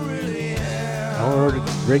I really have. Eleanor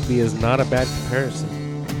Rigby is not a bad comparison.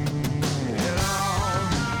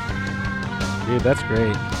 Dude, that's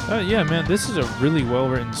great. Yeah, man, this is a really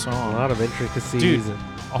well-written A song. lot of intricacies. Dude. And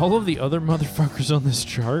All of the other motherfuckers on this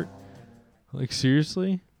chart,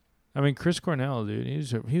 seriously? I mean, Chris Cornell, dude,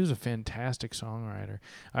 he was a fantastic songwriter.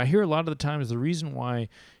 I hear a lot of the times the reason why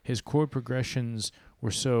his chord progressions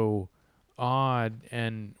were so odd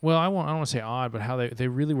and, well, I don't want to say odd, but how they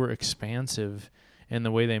really were expansive in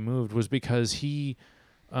the way they moved was because he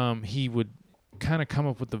would kind of come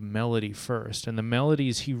up with the melody first, and the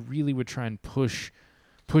melodies he really would try and push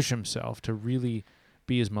himself to really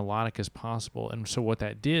be as melodic as possible. And so what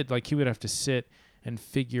that did, he would have to sit and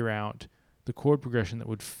figure out the chord progression that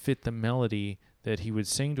would fit the melody that he would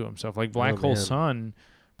sing to himself. Like Black Hole Sun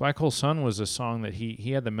was a song that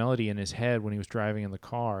he had the melody in his head when he was driving in the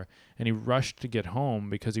car, and he rushed to get home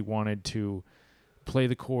because he wanted to play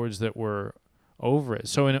the chords that were over it.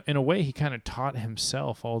 So in a way, he kind of taught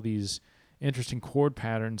himself all these interesting chord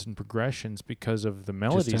patterns and progressions because of the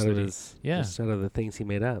melodies just out that of he, his, yeah, just out of the things he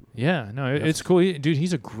made up. yeah. No, That's- it's cool, dude.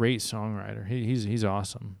 He's a great songwriter. He's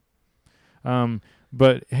awesome.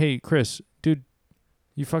 But hey, Chris, dude,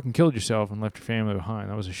 you fucking killed yourself and left your family behind.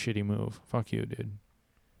 That was a shitty move. Fuck you, dude.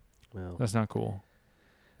 Well, That's not cool.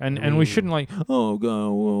 And I and we mean- shouldn't like, oh god,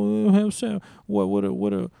 well, how sad. What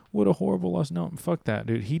a horrible loss. No, fuck that,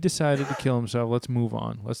 dude. He decided to kill himself. Let's move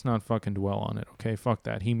on. Let's not fucking dwell on it. Okay, fuck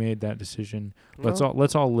that. He made that decision. Let's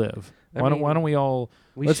all live. I Why mean, don't we all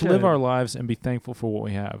we let's live should. our lives and be thankful for what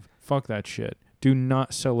we have. Fuck that shit. Do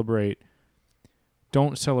not celebrate.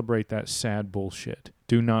 Don't celebrate that sad bullshit.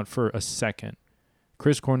 Do not for a second.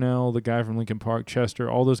 Chris Cornell, the guy from Linkin Park, Chester,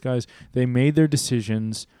 all those guys, they made their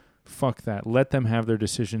decisions. Fuck that. Let them have their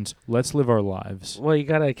decisions. Let's live our lives. Well, you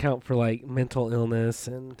got to account for like mental illness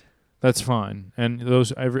and That's fine. And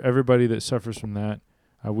those everybody that suffers from that,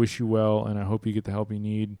 I wish you well, and I hope you get the help you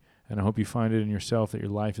need, and I hope you find it in yourself that your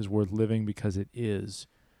life is worth living, because it is.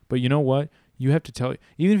 But you know what? You have to tell,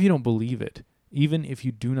 even if you don't believe it, even if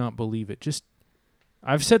you do not believe it, just,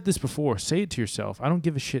 I've said this before, say it to yourself. I don't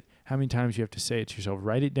give a shit how many times you have to say it to yourself.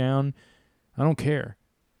 Write it down. I don't care.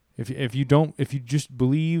 If you just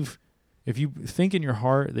believe, if you think in your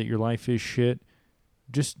heart that your life is shit,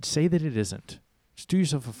 just say that it isn't. Just do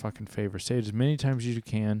yourself a fucking favor. Say it as many times as you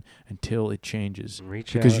can until it changes.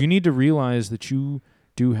 reach Because out. you need to realize that you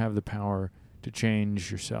do have the power to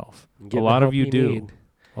change yourself. and get A the lot of help you do. need.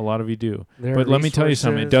 A lot of you do. There But are let me tell you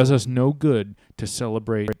something. It resources. does us no good to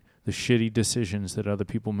celebrate the shitty decisions that other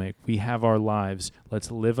people make. We have our lives.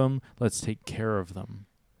 Let's live them. Let's take care of them.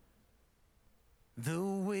 The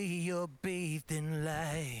way you're bathed in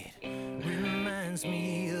light reminds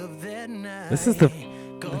me of that night. This is the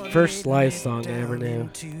first live song I ever knew.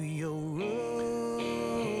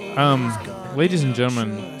 Ladies and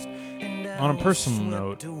gentlemen, on a personal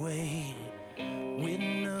note,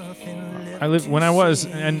 I live when I was,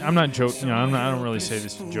 and I'm not joking. I don't really say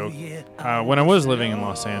this to joke. When I was living in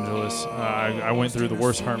Los Angeles, I went through the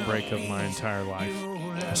worst heartbreak of my entire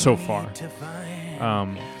life so far.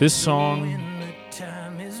 This song,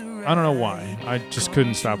 I don't know why. I just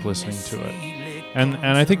couldn't stop listening to it, and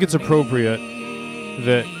I think it's appropriate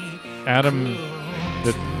that Adam,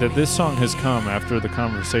 that this song has come after the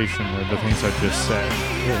conversation with the things I just said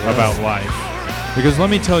about life. Because let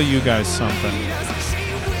me tell you guys something.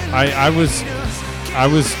 I was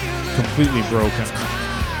completely broken.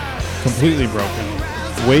 Completely broken.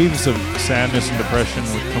 Waves of sadness and depression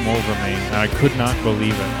would come over me, and I could not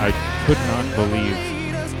believe it. I could not believe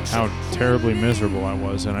how terribly miserable I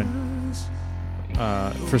was. And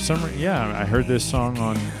for some reason, I heard this song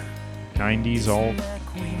on 90s alt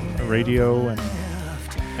radio,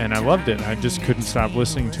 and I loved it. I just couldn't stop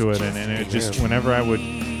listening to it, and it just, whenever I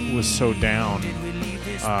was so down,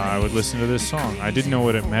 I would listen to this song. I didn't know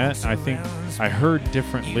what it meant. I think I heard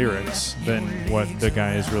different lyrics than what the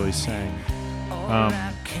guy is really saying.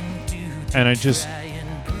 And I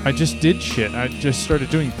just did shit. I just started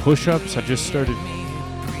doing push-ups. I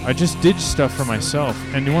just did stuff for myself.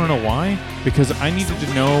 And you want to know why? Because I needed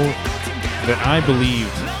to know that I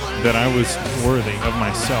believed that I was worthy of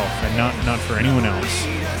myself and not for anyone else.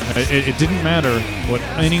 It didn't matter what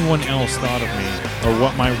anyone else thought of me or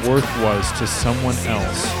what my worth was to someone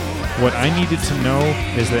else. What I needed to know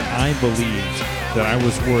is that I believed that I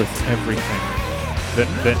was worth everything.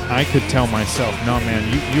 That I could tell myself, no man,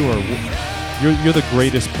 you're the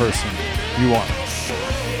greatest person. You are.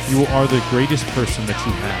 You are the greatest person that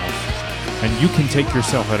you have. And you can take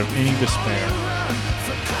yourself out of any despair.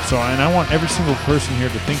 So, and I want every single person here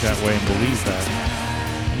to think that way and believe that.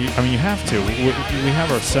 You have to. We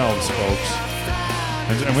have ourselves, folks.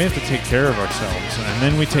 And we have to take care of ourselves. And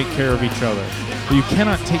then we take care of each other. But you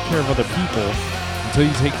cannot take care of other people until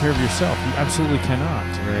you take care of yourself. You absolutely cannot.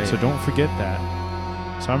 Right. So don't forget that.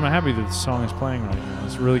 So I'm happy that this song is playing right now.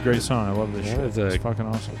 It's a really great song. I love this Yeah, shit. it's It's fucking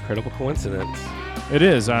awesome. Incredible coincidence. It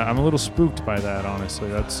is. I'm a little spooked by that, honestly.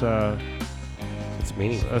 That's It's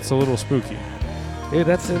meaningful. a little spooky. Dude,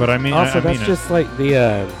 that's But I mean- also I mean that's it. just like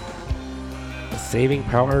the saving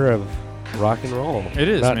power of rock and roll. It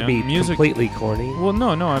is, Not man. to be Music- completely corny. Well,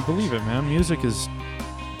 no, I believe it, man. Music is...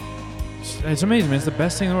 It's amazing, man. It's the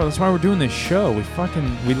best thing in the world. That's why we're doing this show.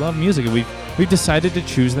 We love music. And we've decided to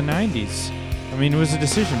choose the 90s. I mean, it was a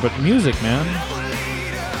decision, but music, man.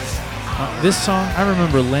 This song, I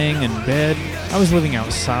remember laying in bed. I was living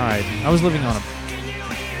outside. I was living on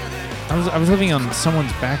I was living on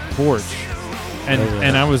someone's back porch, and Oh, yeah.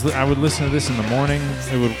 and I would listen to this in the morning.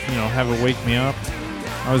 It would have it wake me up,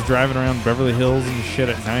 I was driving around Beverly Hills and shit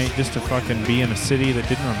at night just to fucking be in a city that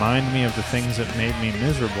didn't remind me of the things that made me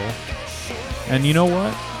miserable. And you know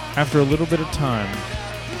what? After a little bit of time,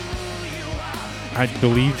 I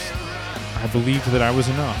believed that I was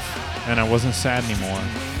enough, and I wasn't sad anymore.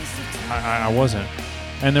 I wasn't,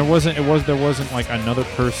 and there wasn't like another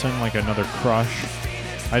person, like another crush.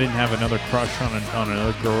 I didn't have another crush on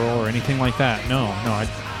another girl or anything like that. No.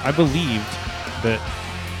 I believed that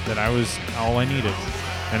I was all I needed,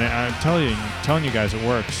 and I'm telling you guys, it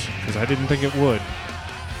works because I didn't think it would,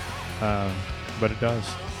 but it does.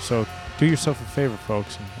 So do yourself a favor,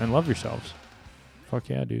 folks, and love yourselves. Fuck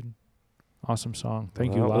yeah, dude. Awesome song.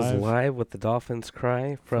 Thank you, That Live. was Live with the Dolphins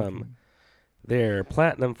Cry from their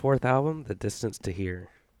Platinum 4th album, The Distance to Here.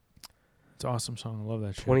 It's an awesome song. I love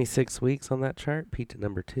that shit. 26 weeks on that chart, peaked at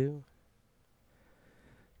number 2.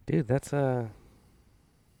 Dude, that's I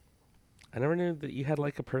never knew that you had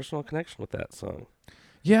like a personal connection with that song.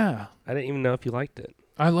 Yeah. I didn't even know if you liked it.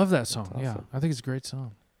 I love that song. That's Yeah. awesome. I think it's a great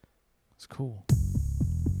song. It's cool.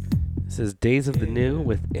 This is Days of the New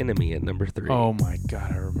with Enemy at number 3. Oh my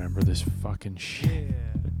God, I remember this fucking shit.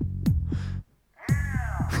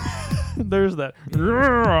 There's that.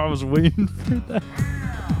 I was waiting for that.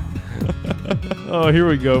 Oh, here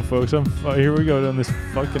we go, folks. Here we go down this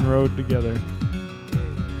fucking road together.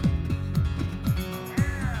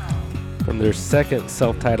 From their second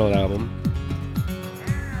self-titled album.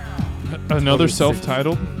 Another 26.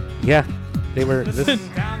 self-titled? Yeah, they were. This,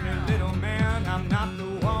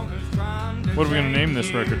 What are we gonna name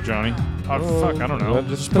this record, Johnny? Oh, fuck, I don't know. well,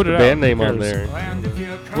 Just put put the it band out. name Who on cares?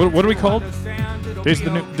 there. What are we called? Days of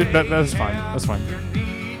the New. That's fine. That's fine.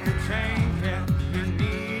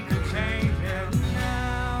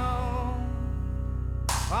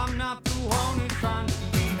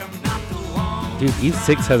 Dude, Eve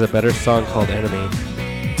 6 has a better song called Enemy.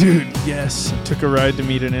 Dude, yes. Took a ride to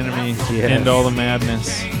meet an enemy. Yes. End all the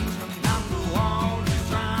madness.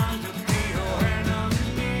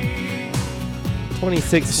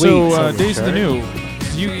 26 So, weeks. on the Days of the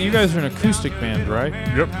chart. New. You guys are an acoustic band, right?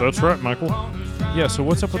 Yep, that's right, Michael. Yeah, so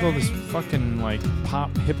what's up with all this fucking, like,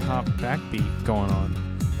 pop, hip-hop backbeat going on?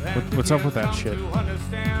 What's up with that shit?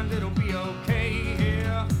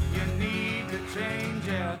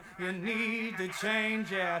 You need to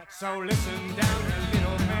change it. So listen down,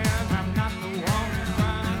 little man. I'm not the one who's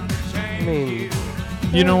trying to change. I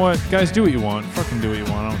mean, You know what? Guys, do what you want. Fucking do what you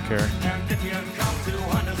want. I don't care.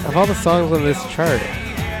 of all the songs on this chart,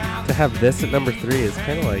 to have this at number 3 is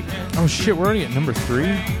kind of like, Oh, shit, we're already at number 3?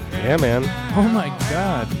 yeah, man. Oh, my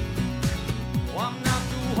God.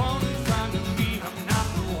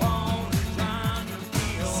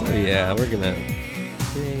 So yeah, we're gonna.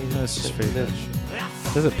 That's just fade that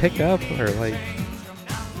shit. Does it pick up or like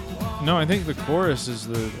No, I think the chorus is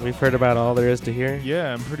the... we've heard about all there is to hear?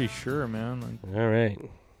 Yeah, I'm pretty sure, man. Like, All right.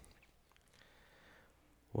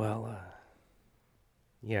 Well,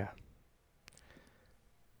 yeah.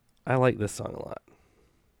 I like this song a lot.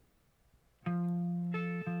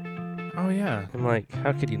 oh, yeah. I'm like,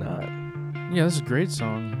 how could you not? Yeah, this is a great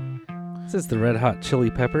song. This is the Red Hot Chili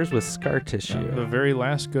Peppers with Scar Tissue. The very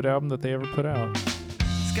last good album that they ever put out.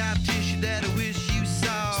 Scar tissue that I wish you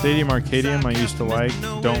saw. Stadium Arcadium I used to like.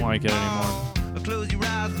 Don't like it anymore. Close your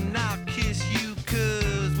eyes and I'll kiss you,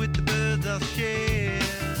 'cause with the birds I'll share.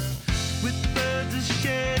 With the birds I'll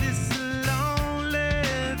share this lonely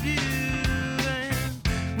view.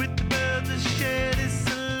 And with the birds I'll share this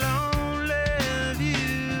lonely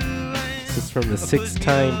view. This is from the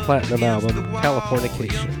 6-time platinum album,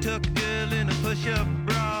 Californication. Took a girl in a push-up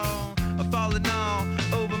bra. I'm falling all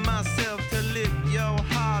over myself to lift your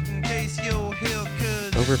heart in case you're here,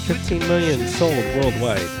 'cause Over 15 million sold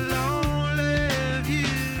worldwide.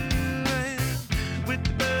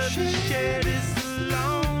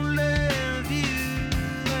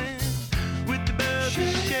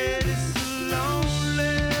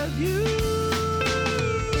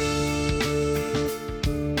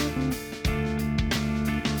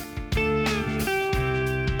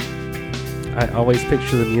 I always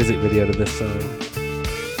picture the music video to this song.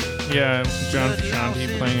 Yeah, John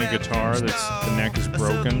Frusciante playing a guitar that's the neck is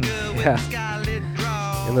broken. Yeah.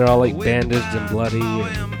 And they're all like bandaged and bloody.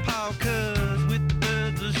 And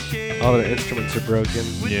all their instruments are broken.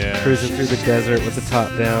 Yeah. Cruising through the desert with the top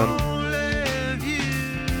down.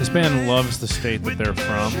 This band loves the state that they're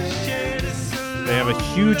from. They have a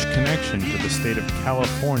huge connection to the state of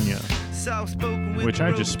California, which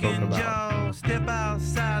I just spoke about. It's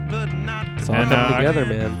all And, coming together,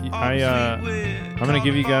 man. I'm gonna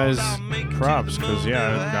give you guys props because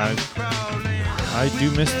I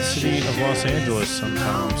do miss the city of Los Angeles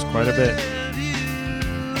sometimes quite a bit,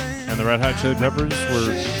 And the Red Hot Chili Peppers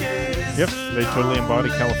were, yep, they totally embody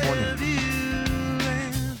California.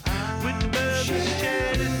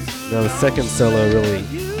 Now the second solo really.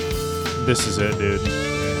 This is it, dude.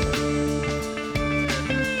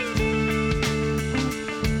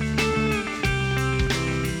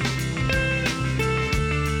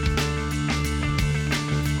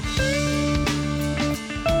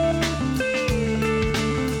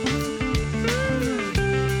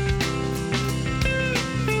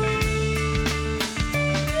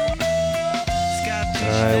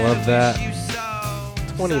 I love that.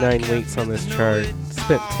 29 weeks on this chart.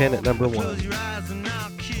 Spent 10 at number 1.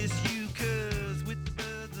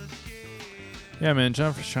 Yeah, man,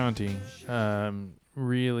 John Frusciante,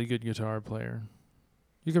 really good guitar player.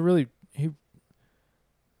 You could really,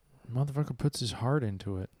 motherfucker puts his heart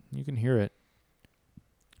into it. You can hear it.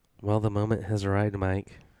 Well, the moment has arrived,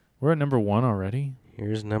 Mike. We're at number 1 already.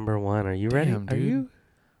 Here's number 1. Are you ready? Damn, Are dude. you?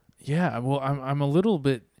 Yeah, well, I'm a little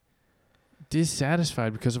bit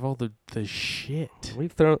dissatisfied because of all the shit.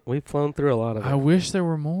 We've flown through a lot of it. I wish there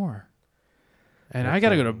were more. And I Okay.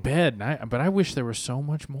 gotta go to bed, but I wish there was so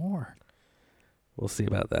much more. We'll see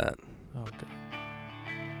about that. Oh, God.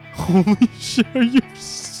 Holy shit, are you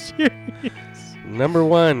serious? Number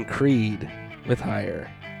 1, Creed with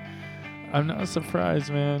Higher. I'm not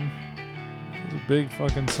surprised, man. It's a big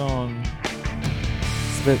fucking song.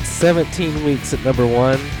 Spent 17 weeks at number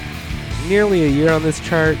 1. Nearly a year on this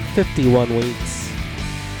chart, 51 weeks.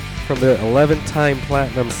 From their 11-time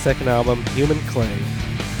platinum second album, Human Clay.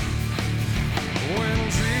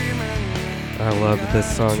 I loved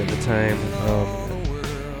this song at the time.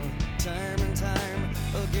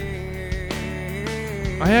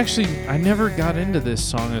 I never got into this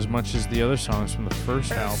song as much as the other songs from the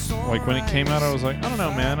first album. Like when it came out, I was like, I don't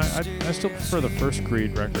know, man. I still prefer the first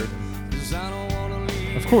Creed record.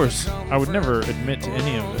 Of course, I would never admit to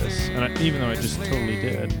any of this, even though I just totally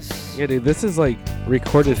did. Yeah, dude, this is like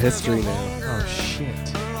recorded history now. Oh shit!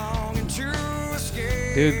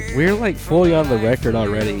 Dude, we're like fully on the record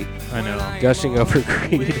already, I know. gushing over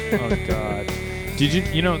Creed. Oh god. Did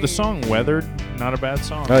you know the song "Weathered"? Not a bad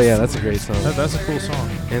song. Oh yeah, that's a great song. That's a cool song.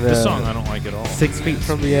 And, This song I don't like at all. 6 Feet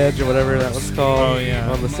from the Edge or whatever that one's called. Oh, yeah.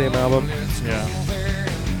 On the same album. Yeah.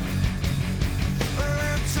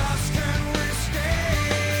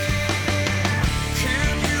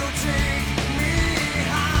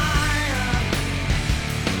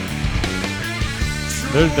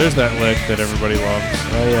 There's that lick that everybody loves.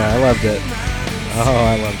 Oh yeah, I loved it. Oh,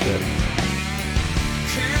 I loved it.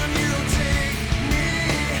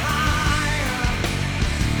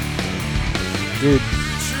 Dude,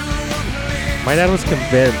 my dad was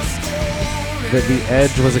convinced that The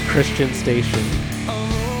Edge was a Christian station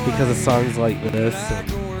because of songs like this.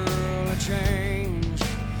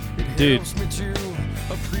 Dude,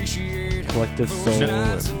 Collective Soul.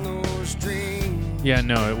 yeah,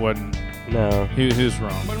 no, it wasn't. No. He was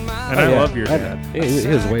wrong. And Oh, I yeah. love your dad. He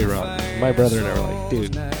was way wrong. My brother and I were like,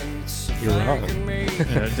 dude, you're wrong.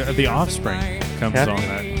 Yeah, the Offspring comes Yeah. on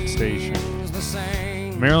that station.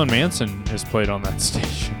 Marilyn Manson is played on that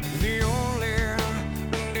station.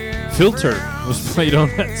 Filter was played on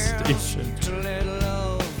that station.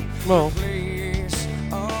 Well,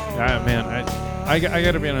 Man, I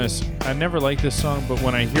gotta be honest. I never liked this song, but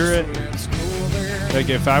when I hear it, like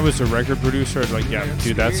if I was a record producer, I'd be like, yeah,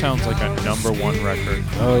 dude, that sounds like a #1 record.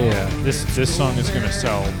 oh yeah. This song is gonna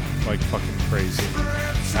sell like fucking crazy.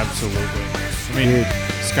 Absolutely. I mean, Dude.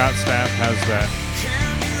 Scott Stapp has that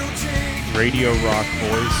radio rock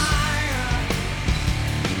voice.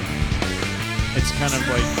 It's kind of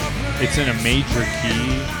like it's in a major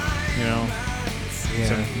key, you know. It's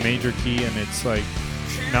Yeah. a major key, and it's like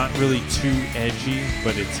not really too edgy,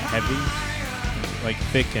 but it's heavy, like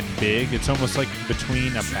thick and big. It's almost like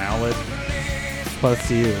between a ballad. Plus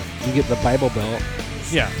you get the Bible Belt.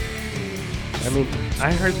 Yeah. I mean,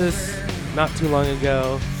 I heard this not too long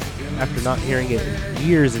ago after not hearing it in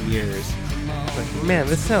years and years. Like, man,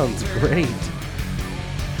 this sounds great.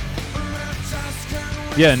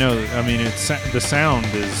 Yeah, no, I mean the sound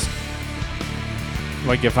is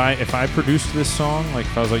like if I produced this song, like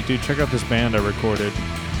if I was like, dude, check out this band I recorded.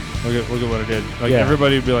 Look at what I did. Like Yeah.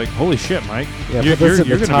 everybody would be like, holy shit, Mike, Yeah, you're put this at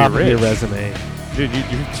the gonna top be of your rich, resume. dude.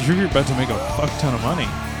 You're about to make a fuck ton of money.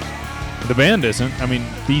 The band isn't. I mean,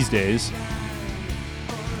 these days,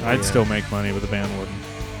 I'd yeah. still make money, but the band wouldn't.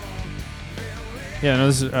 Yeah, no,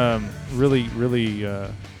 this is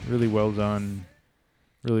really well done.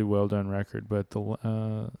 Really well done record, but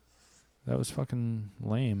that was fucking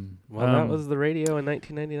lame. Well, that was the radio in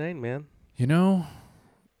 1999, man. You know,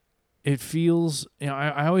 it feels,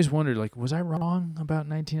 I always wondered, like, was I wrong about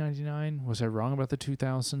 1999? Was I wrong about the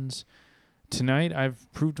 2000s? Tonight,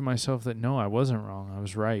 I've proved to myself that no, I wasn't wrong. I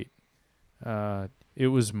was right. It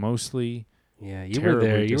was mostly Yeah, you were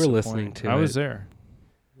there. You were listening to it. I was there.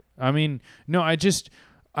 I mean, no, I do.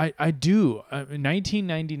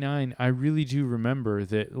 1999, I really do remember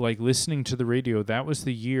that, like, listening to the radio, that was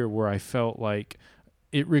the year where I felt like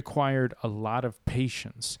it required a lot of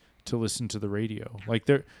patience to listen to the radio. Like,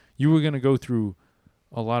 you were going to go through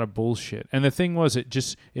a lot of bullshit. And the thing was,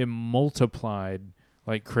 it multiplied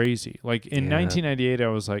like crazy. Like, in 1998, I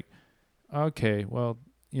was like, okay, well,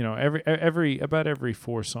 about every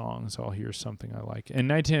 4 songs, I'll hear something I like. In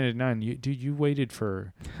 1999, you waited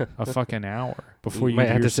for a fucking hour before you might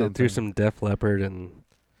have hear to something. sit through some Def Leppard and.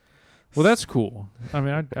 Well, that's cool. I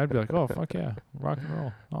mean, I'd be like, oh, fuck yeah, rock and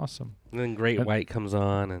roll, awesome. And then Great White comes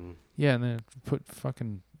on and. Yeah, and then put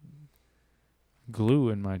fucking glue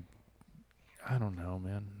in my. I don't know,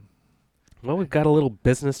 man. Well, we've got a little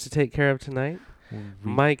business to take care of tonight. We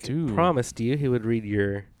Mike do. promised you he would read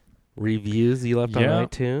your reviews you left on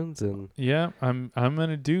iTunes, and yeah, I'm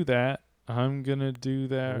gonna do that.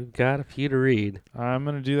 we've got a few to read. I'm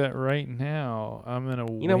gonna do that right now. I'm gonna.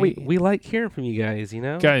 We like hearing from you guys.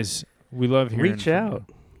 Guys, we love hearing. Reach from out.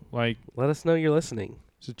 you. Like, let us know you're listening.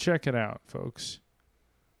 So check it out, folks.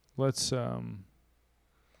 Let's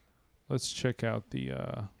check out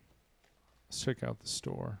the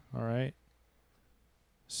store. All right.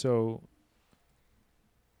 So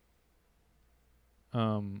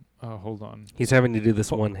hold on. He's having to do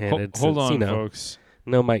this one-handed. Hold since, on, folks.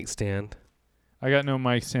 No mic stand. I got no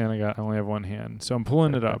mic stand. I only have one hand. So I'm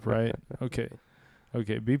pulling it up, right? Okay.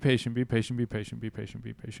 Be patient. Keep saying be patient.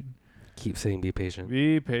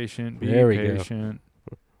 Be patient. Be There we go. patient.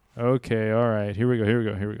 Okay, all right. Here we go.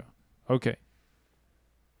 Okay.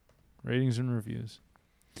 Ratings and reviews.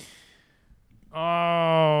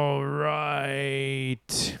 All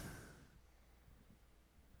right.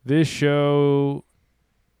 This show.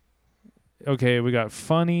 Okay, we got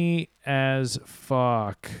funny as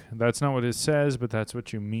fuck. That's not what it says, but that's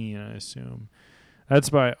what you mean, I assume. That's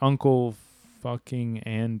by Uncle fucking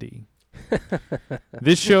Andy.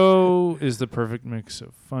 This show is the perfect mix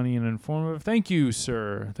of funny and informative. Thank you,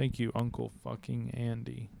 sir. Thank you, Uncle fucking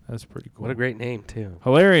Andy. That's pretty cool. What a great name, too.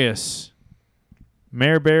 Hilarious.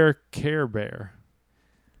 Mayor Bear, Care Bear.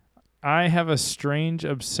 I have a strange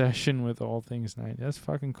obsession with all things 90. That's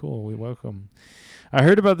fucking cool. We welcome. I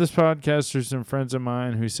heard about this podcast through some friends of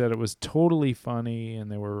mine who said it was totally funny, and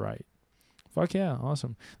they were right. Fuck yeah,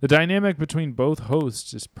 awesome. The dynamic between both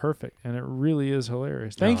hosts is perfect, and it really is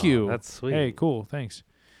hilarious. Thank you. That's sweet. Hey, cool, thanks.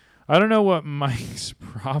 I don't know what Mike's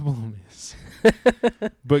problem is,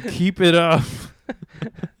 but keep it up.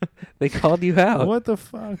 They called you out. What the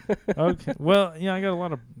fuck? Okay. Well, yeah, I got a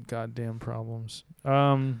lot of goddamn problems.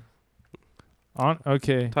 Okay.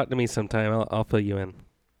 Talk to me sometime. I'll fill you in.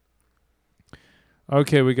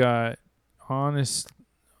 Okay, we got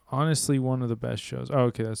honestly one of the best shows. Oh,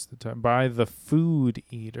 okay, that's the time. By The Food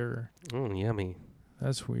Eater. Yummy.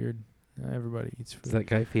 That's weird. Everybody eats food. Is that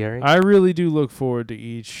Guy Fieri? I really do look forward to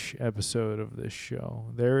each episode of this show.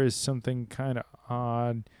 There is something kind of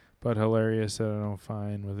odd but hilarious that I don't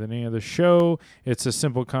find with any other show. It's a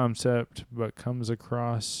simple concept but comes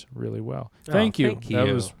across really well. Thank you. Thank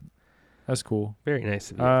you. That's cool. Very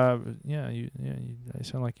nice of you. I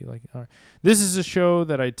sound like you like it. All right. This is a show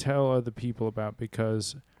that I tell other people about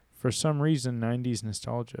because for some reason 90s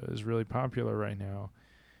nostalgia is really popular right now.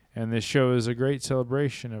 And this show is a great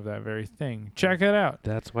celebration of that very thing. Check it out.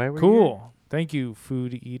 That's why we're cool. here. Thank you,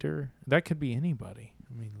 Food Eater. That could be anybody.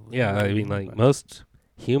 Yeah, I mean, like, most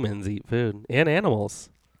humans eat food. And animals.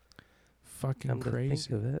 Fucking Come crazy. to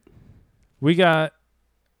think of it. We got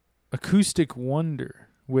Acoustic Wonder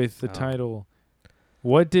with the title,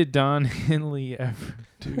 What Did Don Henley Ever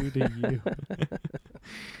Do to You?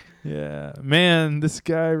 Yeah. Man, this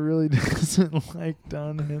guy really doesn't like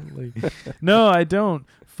Don Henley. No, I don't.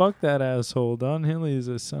 Fuck that asshole. Don Henley is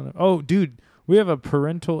a son of... Oh, dude, we have a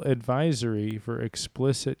parental advisory for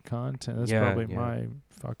explicit content. That's probably my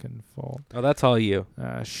fucking fault. Oh, that's all you.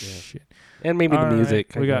 Shit. And maybe the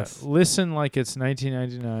music. We got Listen Like It's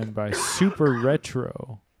 1999 by Super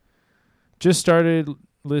Retro. Just started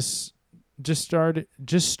listen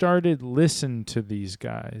to these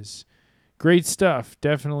guys. Great stuff.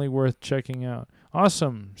 Definitely worth checking out.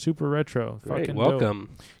 Awesome. Super Retro. Great. Fucking Welcome.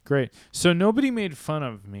 Dope. Great. So nobody made fun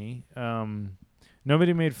of me.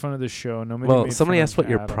 Nobody made fun of the show. Somebody asked what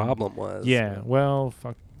your problem was. Yeah. Well,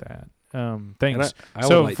 fuck that. Thanks. I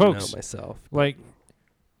so, would like folks, to know myself. like,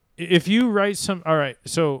 if you write some... All right.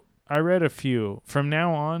 So I read a few. From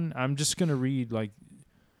now on, I'm just going to read, like,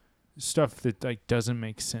 stuff that like doesn't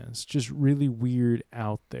make sense. Just really weird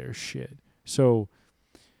out there shit. So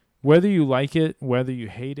whether you like it, whether you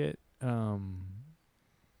hate it,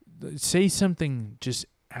 say something just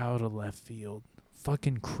out of left field,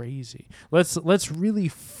 fucking crazy. Let's really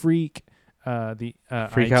freak freak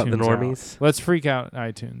Freak out the iTunes normies. Let's freak out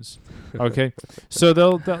iTunes. Okay, so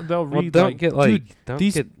they'll Well, read don't like, get like dude, don't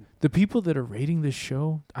these get the people that are rating this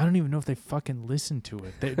show. I don't even know if they fucking listen to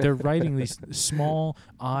it. They're writing these small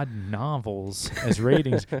odd novels as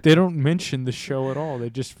ratings. They don't mention the show at all. They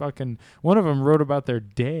just fucking. One of them wrote about their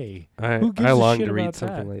day. Who gives I a long shit to read about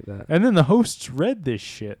something that? like that. And then the hosts read this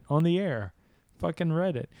shit on the air. Fucking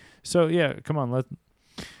read it. So yeah, come on, let's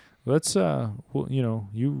well,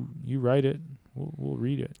 you write it. We'll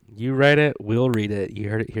read it. You write it, we'll read it. You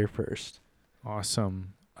heard it here first.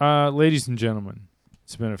 Awesome. Ladies and gentlemen,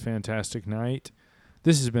 it's been a fantastic night.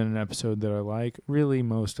 This has been an episode that I like. Really,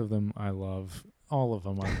 most of them I love. All of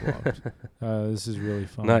them I've loved. This is really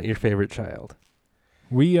fun. Not your favorite child.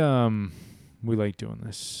 We like doing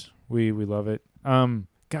this. We love it.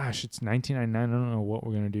 Gosh, it's 1999. I don't know what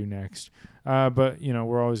we're gonna do next. But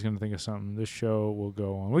we're always gonna think of something. This show will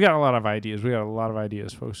go on. We got a lot of ideas.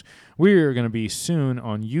 Folks. We're gonna be soon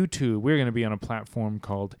on YouTube. We're gonna be on a platform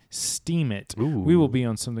called Steemit. Ooh. We will be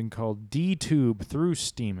on something called DTube through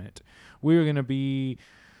Steemit. We're gonna be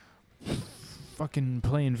fucking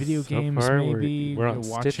playing video games. Far, Maybe we're on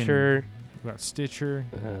watching. Stitcher, We got Stitcher.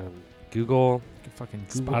 Google, Fucking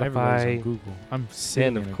Google. Spotify, Everybody's on Google. I'm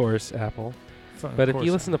saying and of course Apple. Of But if course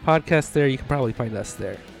you listen to podcasts there, you can probably find us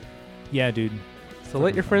there. yeah, dude. So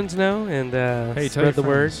let your friends know and Hey, tell spread your the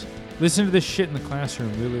word. friends. Listen to this shit in the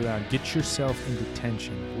classroom really loud. Get yourself in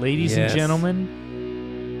detention. Ladies and Yes.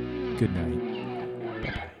 gentlemen, good night.